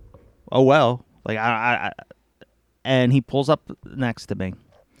oh, well. And he pulls up next to me.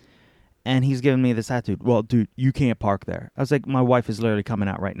 And he's giving me this attitude. Well, dude, you can't park there. I was like, my wife is literally coming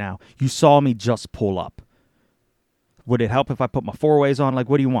out right now. You saw me just pull up. Would it help if I put my four-ways on?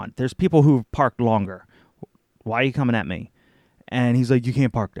 What do you want? There's people who've parked longer. Why are you coming at me? And he's like, you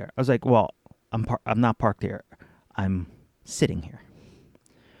can't park there. I was like, well, I'm not parked here. I'm sitting here.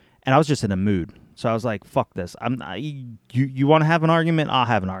 And I was just in a mood. So I was like, fuck this. You want to have an argument? I'll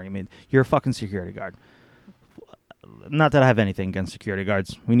have an argument. You're a fucking security guard. Not that I have anything against security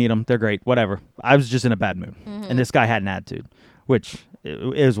guards. We need them. They're great. Whatever. I was just in a bad mood. And this guy had an attitude, which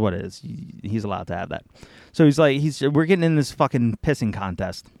is what it is. He's allowed to have that. So he's like, we're getting in this fucking pissing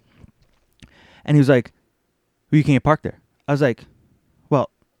contest. And he was like, well, you can't park there. I was like, well,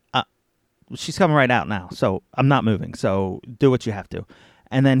 she's coming right out now. So I'm not moving. So do what you have to.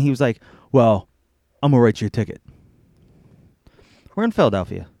 And then he was like, well, I'm going to write you a ticket. We're in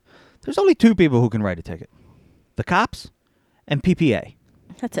Philadelphia. There's only two people who can write a ticket. The cops and PPA.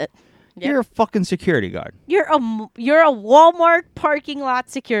 That's it. Yep. You're a fucking security guard. You're a Walmart parking lot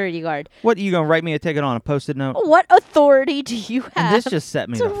security guard. What, you going to write me a ticket on a Post-it note? What authority do you have And this just set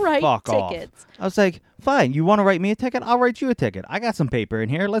me to the write fuck tickets? off. I was like, fine, you want to write me a ticket? I'll write you a ticket. I got some paper in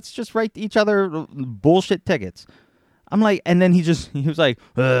here. Let's just write each other bullshit tickets. I'm like, and then he was like,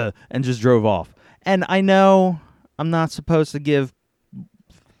 ugh, and just drove off. And I know I'm not supposed to give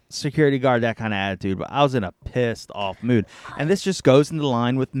security guard that kind of attitude, but I was in a pissed off mood. And this just goes into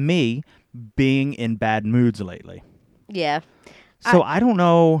line with me being in bad moods lately. Yeah. So I don't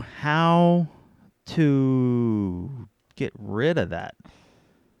know how to get rid of that.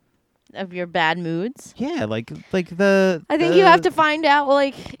 Of your bad moods? Yeah, I think you have to find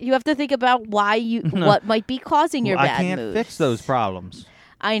out, you have to think about why what might be causing your bad moods. I can't fix those problems.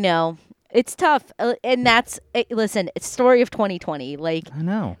 I know. It's tough. And listen, it's story of 2020. I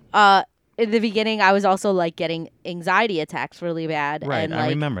know. In the beginning, I was also getting anxiety attacks really bad. Right, and, I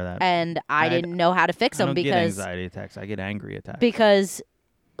remember that. And I didn't know how to fix them because I don't get anxiety attacks. I get angry attacks. Because,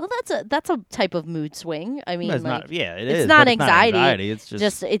 well, that's a type of mood swing. I mean, it's not. Yeah, it it's is. Not but anxiety. It's not anxiety. It's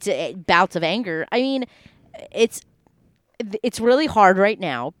just it's bouts of anger. I mean, it's really hard right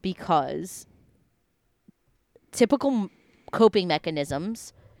now because typical coping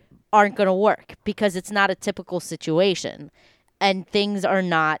mechanisms aren't going to work because it's not a typical situation and things are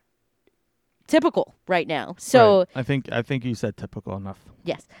not typical right now. So Right. I think you said typical enough.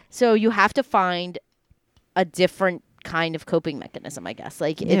 yes. So you have to find a different kind of coping mechanism, I guess.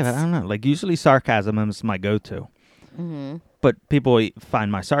 Like Yeah, but I don't know. Like usually sarcasm is my go-to. But people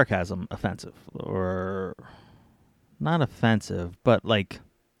find my sarcasm offensive, or not offensive, but like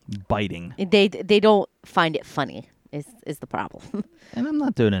biting. they don't find it funny. Is the problem? And I'm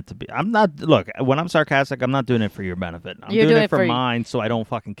not doing it to be. I'm not. Look, when I'm sarcastic, I'm not doing it for your benefit. I'm You're doing it for mine, so I don't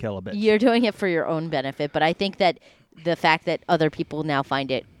fucking kill a bitch. You're doing it for your own benefit, but I think that the fact that other people now find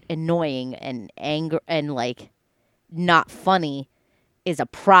it annoying and anger and like not funny is a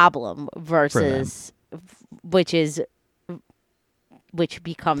problem versus which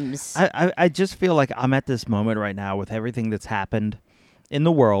becomes I just feel like I'm at this moment right now with everything that's happened in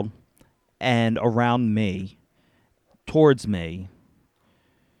the world and around me, towards me.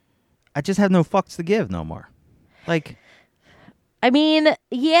 I just have no fucks to give no more. Like, I mean,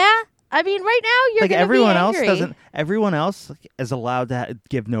 yeah. I mean, right now you're like gonna everyone be else angry. doesn't. Everyone else is allowed to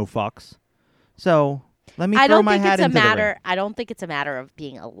give no fucks. So let me I throw don't my think hat it's a into the ring. matter. I don't think it's a matter of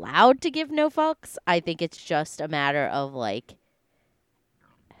being allowed to give no fucks. I think it's just a matter of like,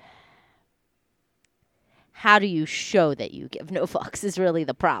 how do you show that you give no fucks is really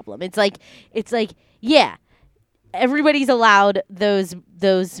the problem. It's like, yeah, everybody's allowed those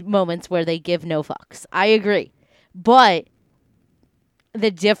moments where they give no fucks. I agree, but the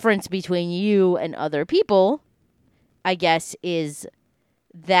difference between you and other people, I guess, is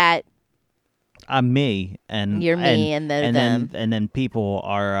that I'm me, and you're me, and they're them. then people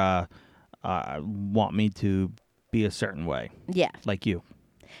are want me to be a certain way, Yeah, like you.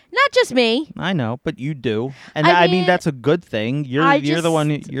 not just me. I know, but you do, and I I mean mean, that's a good thing. You're I the one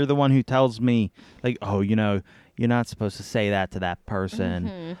just- you're the one who tells me like, oh, you know, you're not supposed to say that to that person,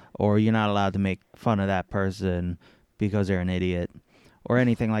 Mm-hmm. or you're not allowed to make fun of that person because they're an idiot, or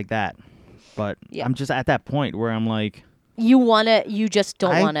anything like that. But Yeah. I'm just at that point where I'm like, You just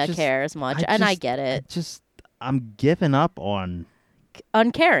don't I want to just- care as much, and I get it. I'm giving up on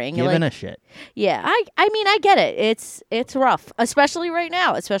Uncaring, giving like, a shit. yeah. I mean, I get it. It's rough, especially right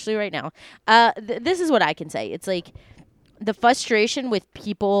now. This is what I can say. It's like the frustration with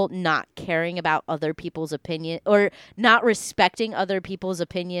people not caring about other people's opinion or not respecting other people's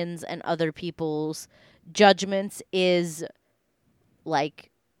opinions and other people's judgments is like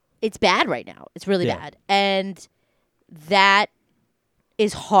it's bad right now. It's really Yeah. bad. And that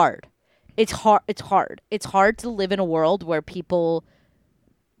is hard. It's hard. It's hard to live in a world where people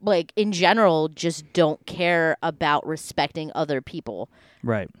like in general just don't care about respecting other people.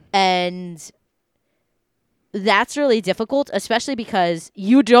 Right. And that's really difficult, especially because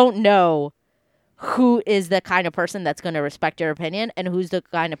you don't know who is the kind of person that's going to respect your opinion and who's the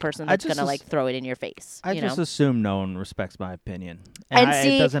kind of person I that's just going to as- like throw it in your face. I you just know? assume no one respects my opinion, And it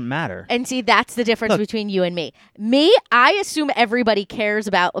see- doesn't matter. And see, that's the difference Look. between you and me. Me, I assume everybody cares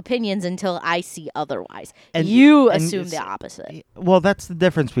about opinions until I see otherwise. And- You and assume it's- the opposite. Well, that's the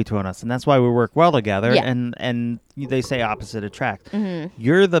difference between us, and that's why we work well together. Yeah. And they say opposite attract.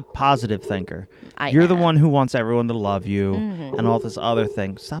 You're the positive thinker. I You're the am. one who wants everyone to love you, and all this other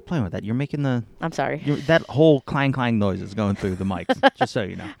thing. Stop playing with that. You're making I'm sorry. that whole clang clang noise is going through the mics. Just so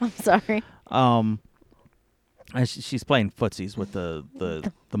you know. I'm sorry. She's playing footsies with the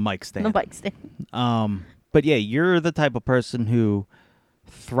mic stand. The bike stand. But yeah, you're the type of person who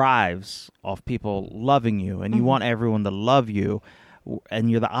thrives off people loving you, and you want everyone to love you, and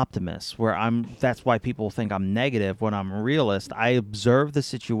you're the optimist. That's why people think I'm negative when I'm a realist. I observe the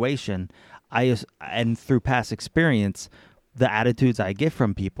situation, and through past experience, the attitudes I get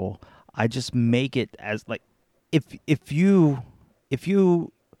from people, I just make it as like, if you.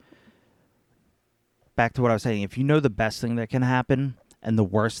 Back to what I was saying, if you know the best thing that can happen and the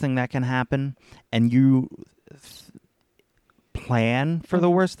worst thing that can happen, and you plan for the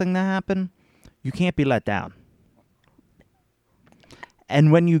worst thing to happen, you can't be let down.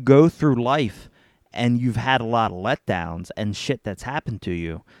 And when you go through life and you've had a lot of letdowns and shit that's happened to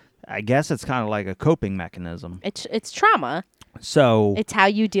you, I guess it's kind of like a coping mechanism. It's trauma. So It's how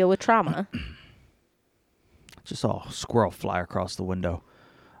you deal with trauma. just saw a squirrel fly across the window.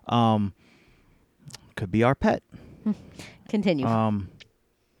 Could be our pet. Continue.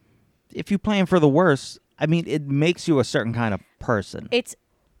 If you plan for the worst, I mean, it makes you a certain kind of person.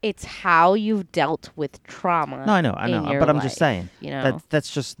 It's how you've dealt with trauma. No, I know, in your but I'm life, just saying. You know.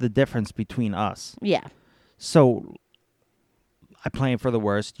 That's just the difference between us. Yeah. So I plan for the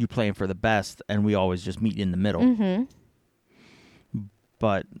worst, you plan for the best, and we always just meet in the middle. Mm-hmm.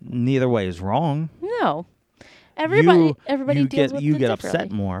 But neither way is wrong. No. Everybody you deals with you it get differently.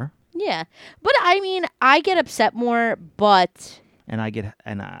 upset more, Yeah. But I mean, I get upset more, but and I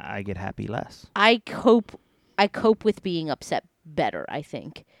get happy less. I cope with being upset better, I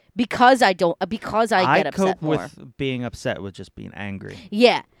think. Because I get upset cope more. with being upset with just being angry.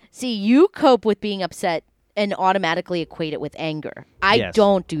 Yeah. See, you cope with being upset and automatically equate it with anger. I Yes.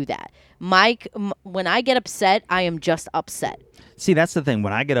 don't do that. When I get upset, I am just upset. See, that's the thing.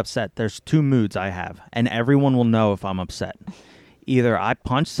 When I get upset, there's two moods I have, and everyone will know if I'm upset. Either I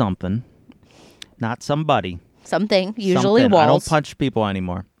punch something, not somebody. Something, usually something. walls. I don't punch people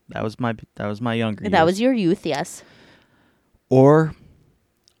anymore. That was my younger years. That was your youth, yes. Or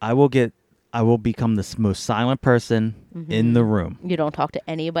I will become the most silent person in the room. You don't talk to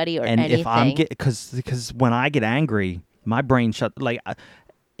anybody or And anything. if I'm because when I get angry, my brain shut. Like,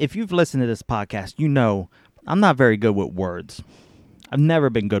 if you've listened to this podcast, you know I'm not very good with words. I've never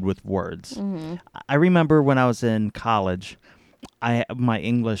been good with words. I remember when I was in college, my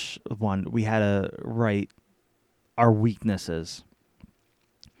English one, we had to write our weaknesses.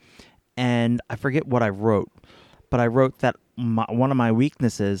 And I forget what I wrote, but I wrote that one of my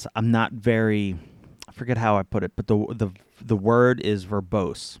weaknesses, I'm not very, I forget how I put it, but the word is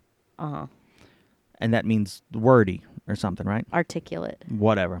verbose. Uh-huh. And that means wordy or something, right? Articulate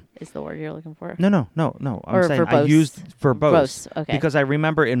Whatever. is the word you're looking for. No. I'm Or saying I verbose. used verbose. Verbose, okay. Because I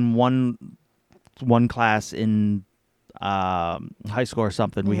remember in one class in high school or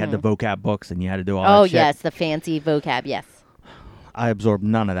something, we had the vocab books and you had to do all Oh, that shit. yes, the fancy vocab, yes. I absorbed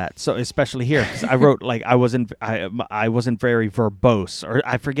none of that. So especially here, 'cause I wrote like I wasn't very verbose, or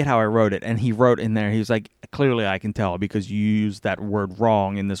I forget how I wrote it. And he wrote in there, he was like, clearly I can tell because you used that word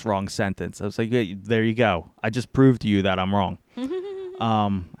wrong in this wrong sentence. I was like, yeah, there you go. I just proved to you that I'm wrong.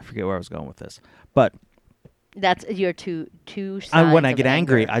 I forget where I was going with this, but That's your two sides when I of get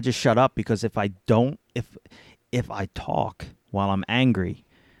angry, anger. I just shut up because if I talk while I'm angry,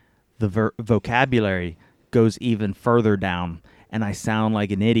 the vocabulary goes even further down. And I sound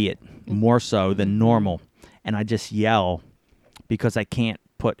like an idiot, more so than normal. And I just yell because I can't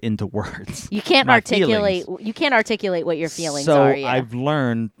put into words. You can't my articulate. feelings. You can't articulate what your feelings So are. Yeah. I've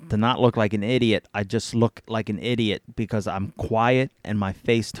learned to not look like an idiot. I just look like an idiot because I'm quiet and my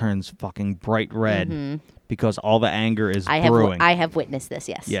face turns fucking bright red because all the anger is brewing. I have witnessed this.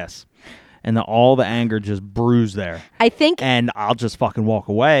 Yes. Yes. And all the anger just brews there. I think. And I'll just fucking walk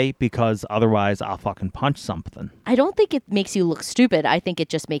away because otherwise I'll fucking punch something. I don't think it makes you look stupid. I think it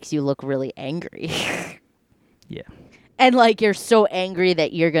just makes you look really angry. Yeah. And like you're so angry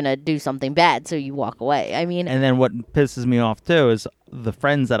that you're gonna do something bad, so you walk away. I mean, And then what pisses me off too is the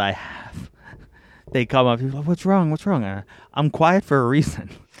friends that I have. They come up, like, what's wrong? What's wrong? I'm quiet for a reason.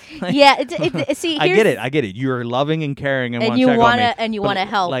 Like, yeah. See, I get it. You're loving and caring and, And want you to check on me. and you But, want to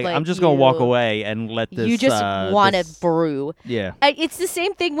help. Like, but I'm just gonna walk you- away and let this. You just want to this- brew. Yeah. It's the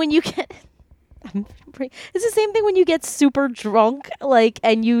same thing when you get. It's the same thing when you get super drunk, like,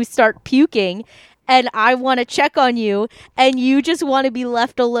 and you start puking, and I want to check on you, and you just want to be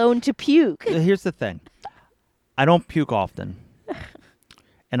left alone to puke. Here's the thing. I don't puke often,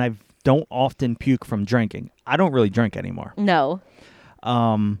 and I don't often puke from drinking. I don't really drink anymore. No,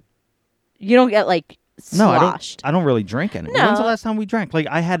 Um, you don't get like no, sloshed. I don't really drink anymore. No. When's the last time we drank? Like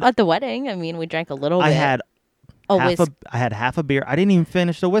I had, At the wedding, I mean, we drank a little bit. I had half a beer. I didn't even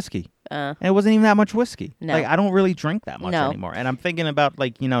finish the whiskey. And it wasn't even that much whiskey. No. Like I don't really drink that much No. anymore. And I'm thinking about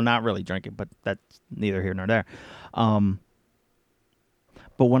like, not really drinking, but that's neither here nor there. But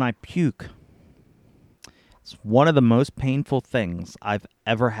when I puke, it's one of the most painful things I've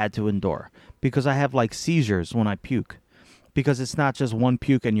ever had to endure because I have like seizures when I puke because it's not just one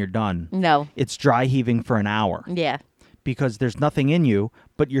puke and you're done. No. It's dry heaving for an hour Yeah. because there's nothing in you,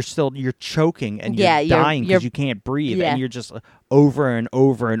 but you're choking and Yeah, you're dying because you're- you can't breathe yeah. and you're just over and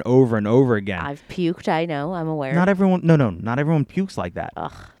over and over and over again. I've puked. I know. I'm aware. Not everyone pukes like that.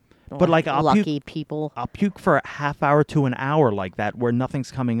 Ugh. But like I'll lucky people. I'll puke for a half hour to an hour like that where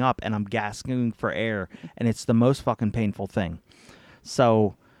nothing's coming up and I'm gasping for air and it's the most fucking painful thing.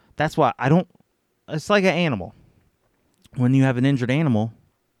 So that's why it's like an animal. When you have an injured animal,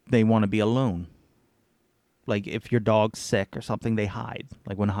 they want to be alone. Like if your dog's sick or something, they hide.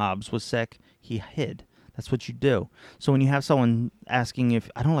 Like when Hobbs was sick, he hid. That's what you do. So when you have someone asking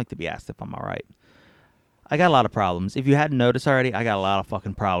I don't like to be asked if I'm all right. I got a lot of problems. If you hadn't noticed already, I got a lot of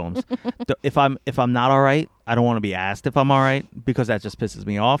fucking problems. If I'm not all right, I don't want to be asked if I'm all right because that just pisses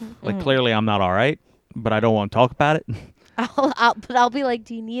me off. Like clearly I'm not all right, but I don't want to talk about it. I'll be like,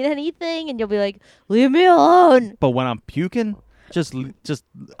 do you need anything? And you'll be like, leave me alone. But when I'm puking, just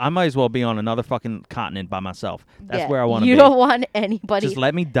I might as well be on another fucking continent by myself. That's Yeah, where I want to be. You don't want anybody Just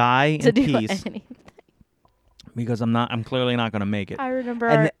let me die to in do peace anything. because I'm clearly not going to make it. I remember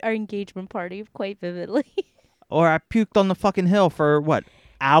And our engagement party quite vividly. Or I puked on the fucking hill for what?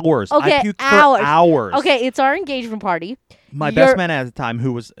 Hours. Okay, I puked for hours. Okay, it's our engagement party. My best man at the time,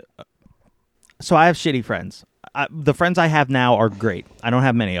 who was... So I have shitty friends. The friends I have now are great. I don't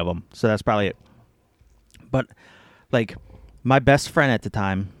have many of them, so that's probably it. But, like, my best friend at the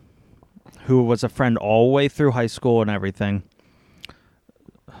time, who was a friend all the way through high school and everything,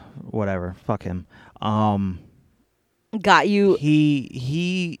 whatever, fuck him. Got you.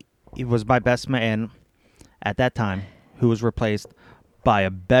 He was my best man at that time, who was replaced by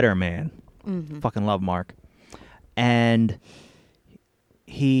a better man. Mm-hmm. Fucking love Mark. And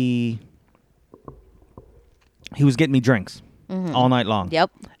he was getting me drinks all night long.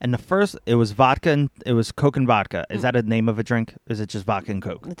 Yep. And it was vodka and it was Coke and vodka. Is that a name of a drink? Is it just vodka and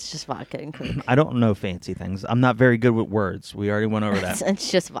Coke? It's just vodka and Coke. I don't know fancy things. I'm not very good with words. We already went over that. It's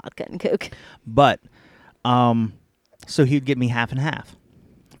just vodka and Coke. But, so he'd get me half and half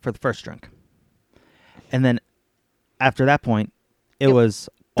for the first drink. And then after that point, it was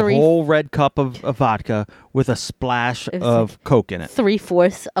a whole red cup of vodka with a splash of Coke in it.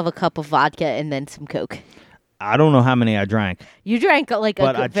 3/4 of a cup of vodka and then some Coke. I don't know how many I drank. You drank like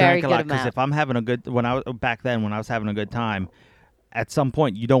but a I very drank a good lot because amount. if I'm having a good when I was having a good time, at some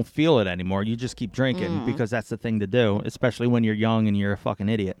point you don't feel it anymore. You just keep drinking because that's the thing to do, especially when you're young and you're a fucking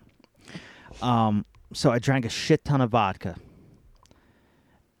idiot. So I drank a shit ton of vodka,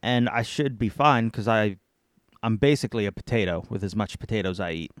 and I should be fine because I'm basically a potato with as much potatoes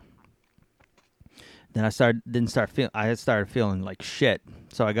I eat. Then I started feeling like shit.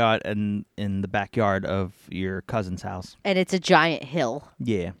 So I got in the backyard of your cousin's house. And it's a giant hill.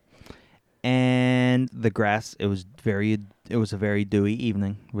 Yeah. And the grass, it was a very dewy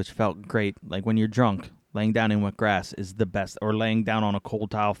evening, which felt great. Like when you're drunk, laying down in wet grass is the best, or laying down on a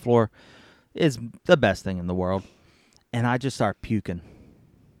cold tile floor is the best thing in the world. And I just start puking.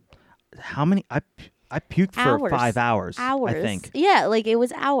 How many? I puked for 5 hours. I think. Yeah, like it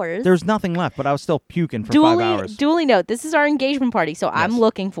was hours. There was nothing left, but I was still puking for 5 hours. Duly note, this is our engagement party, so I'm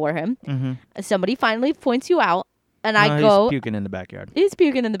looking for him. Mm-hmm. Somebody finally points you out, and I He's go... puking in the backyard. He's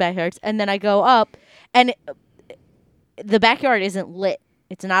puking in the backyard, and then I go up, and the backyard isn't lit.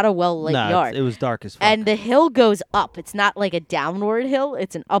 It's not a well-lit yard. It was dark as fuck. And the hill goes up. It's not like a downward hill.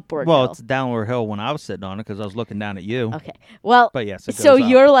 It's an upward hill. Well, it's a downward hill when I was sitting on it because I was looking down at you. Okay. Well, but yes, it goes so up.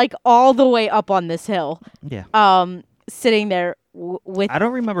 you're like all the way up on this hill. Yeah. Sitting there with... I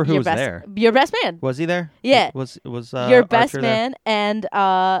don't remember who was there. Your best man. Was he there? Yeah. Was your best Archer man there? and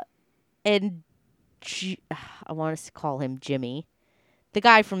I want to call him Jimmy, the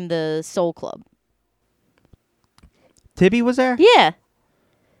guy from the Soul Club. Tibby was there? Yeah.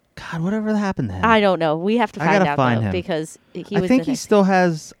 God, whatever happened to him? I don't know. We have to find out find though, him. because he was. I think he still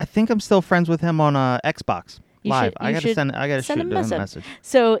has. I think I'm still friends with him on Xbox Live. I gotta shoot him a message.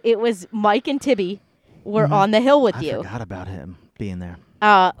 So it was Mike and Tibby were on the hill with I you. forgot about him being there.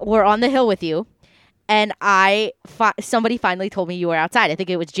 We're on the hill with you, and somebody finally told me you were outside. I think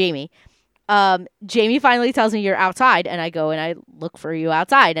it was Jamie. Jamie finally tells me you're outside, and I go and I look for you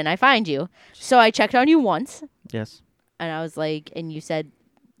outside, and I find you. So I checked on you once. Yes. And I was like, and you said,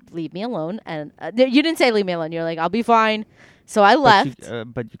 leave me alone. And you didn't say leave me alone. You're like, I'll be fine. So I left.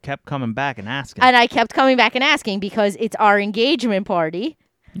 But you kept coming back and asking. And I kept coming back and asking because it's our engagement party.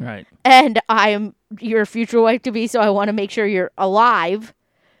 Right. And I'm your future wife-to-be, so I want to make sure you're alive.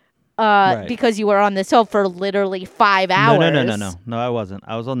 Right. Because you were on this hill for literally 5 hours. No, I wasn't.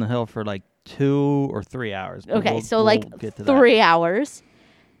 I was on the hill for like 2 or 3 hours. Okay, we'll like 3 hours.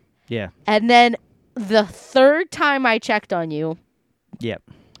 Yeah. And then the third time I checked on you. Yep.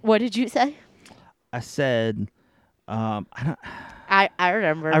 What did you say? I said, I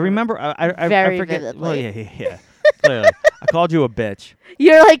remember. I remember. I very forget. vividly. Well, yeah. Clearly, I called you a bitch.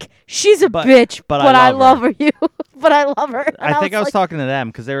 You're like, she's a bitch, but I love her. But I love her. And I think I was like, talking to them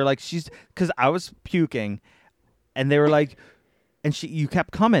because they were like, because I was puking, and they were like, and you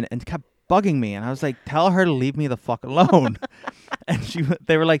kept coming and kept bugging me, and I was like, tell her to leave me the fuck alone. And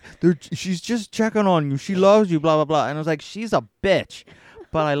they were like, she's just checking on you. She loves you, blah blah blah. And I was like, she's a bitch,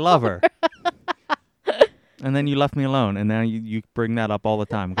 but I love her. And then you left me alone, and now you bring that up all the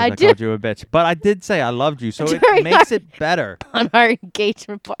time because I called you a bitch. But I did say I loved you, so it makes it better. On our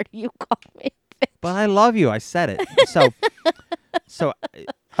engagement party, you called me a bitch. But I love you. I said it. So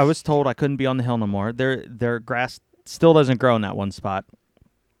I was told I couldn't be on the hill no more. Their grass still doesn't grow in that one spot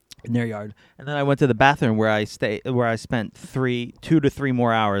in their yard. And then I went to the bathroom where I spent 2 to 3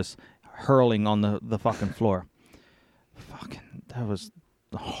 more hours hurling on the fucking floor. That was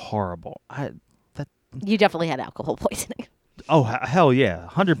horrible. You definitely had alcohol poisoning. Oh, hell yeah.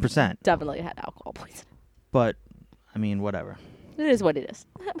 100%. Definitely had alcohol poisoning. But, I mean, whatever. It is what it is.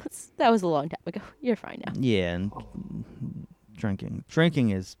 That was a long time ago. You're fine now. Yeah, and drinking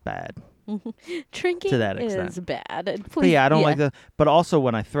is bad. Drinking To that is extent. bad. And But please, yeah, I don't like that. But also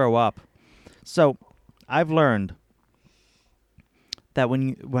when I throw up, so I've learned that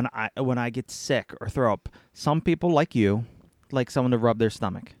when I get sick or throw up, some people like you like someone to rub their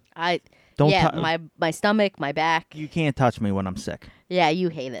stomach. Don't my stomach, my back. You can't touch me when I'm sick. Yeah, you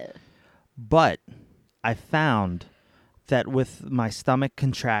hate it. But I found that with my stomach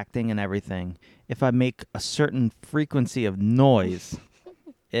contracting and everything, if I make a certain frequency of noise,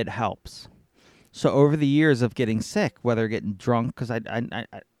 it helps. So over the years of getting sick, whether getting drunk, because I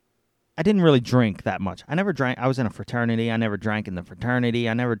didn't really drink that much. I never drank. I was in a fraternity. I never drank in the fraternity.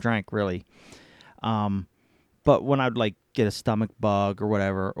 I never drank really. But when I'd like get a stomach bug or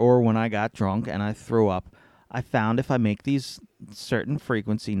whatever, or when I got drunk and I threw up, I found if I make these certain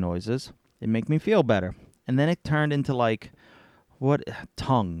frequency noises, it make me feel better. And then it turned into like,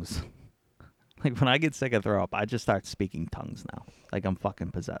 tongues. Like when I get sick and throw up, I just start speaking tongues now. Like I'm fucking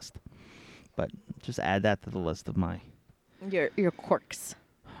possessed. But just add that to the list of my... Your quirks.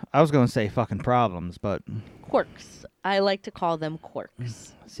 I was going to say fucking problems, but... Quirks. I like to call them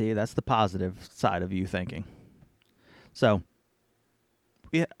quirks. See, that's the positive side of you thinking. So,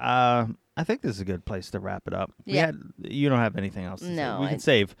 yeah, I think this is a good place to wrap it up. Yeah. You don't have anything else to say. No, We can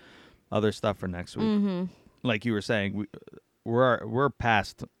save other stuff for next week. Mm-hmm. Like you were saying, we're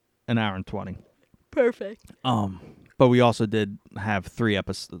past an hour and 20. Perfect. But we also did have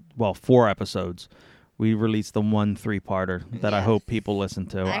 4 episodes. We released the 1 3-parter that I hope people listen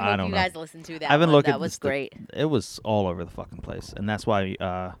to. I hope don't you know. guys listen to that. I haven't one. looked That at was this- great. It was all over the fucking place, and that's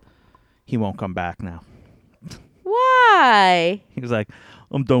why he won't come back now. Why? He was like,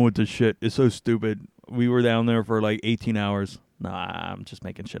 "I'm done with this shit. It's so stupid. We were down there for like 18 hours. Nah, I'm just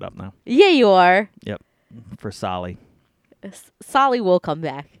making shit up now." Yeah, you are. Yep, for Solly. Solly will come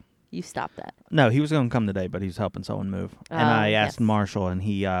back. You stop that. No, he was going to come today, but he's helping someone move. And I asked yes. Marshall, and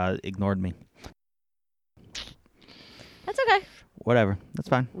he ignored me. That's okay. Whatever, that's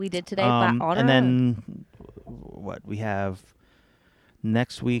fine. We did today on our and then what we have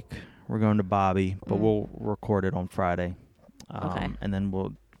next week, we're going to Bobby, but we'll record it on Friday. Okay. And then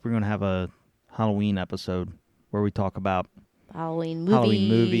we're going to have a Halloween episode where we talk about Halloween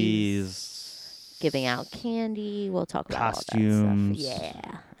movies, giving out candy. We'll talk about costumes, all that stuff.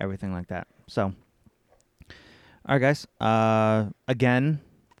 Yeah. everything like that. So, all right, guys. Again,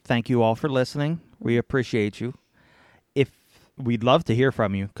 thank you all for listening. We appreciate you. We'd love to hear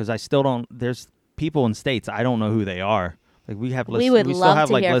from you because I still don't. There's people in states I don't know who they are. Like we have, We would we still love have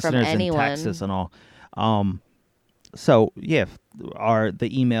to like hear from listeners in anyone. Texas and all. So yeah, the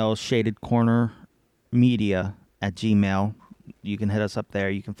email is shadedcornermedia@gmail. You can hit us up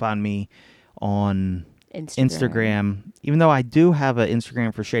there. You can find me on Instagram. Even though I do have an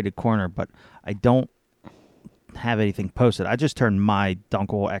Instagram for Shaded Corner, but I don't have anything posted. I just turned my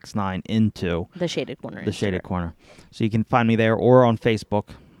Dunkel X9 into The Shaded Corner. the Shaded Corner. So you can find me there or on Facebook.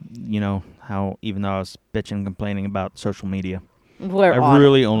 You know how even though I was bitching and complaining about social media, We're I on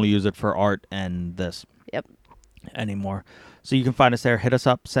really only use it for art and this. Yep. Anymore. So you can find us there. Hit us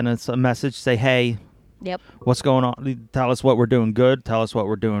up. Send us a message. Say, hey, Yep. what's going on? Tell us what we're doing good. Tell us what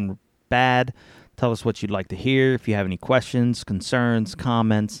we're doing bad. Tell us what you'd like to hear. If you have any questions, concerns,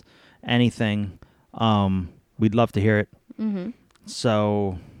 comments, anything, we'd love to hear it. Mm-hmm.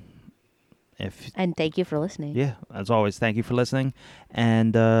 So, And thank you for listening. yeah, as always, thank you for listening.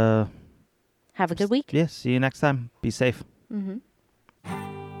 And, Have a good week. yeah, see you next time. Be safe. Mm-hmm.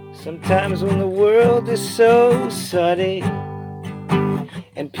 Sometimes when the world is so sunny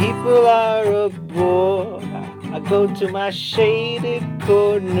and people are a bore, I go to my shaded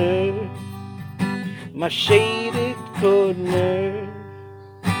corner, my shaded corner.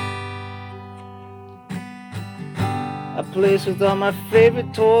 A place with all my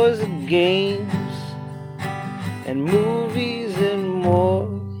favorite toys and games and movies and more.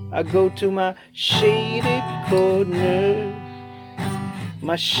 I go to my shaded corner,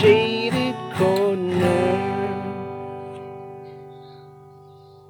 my shaded corner.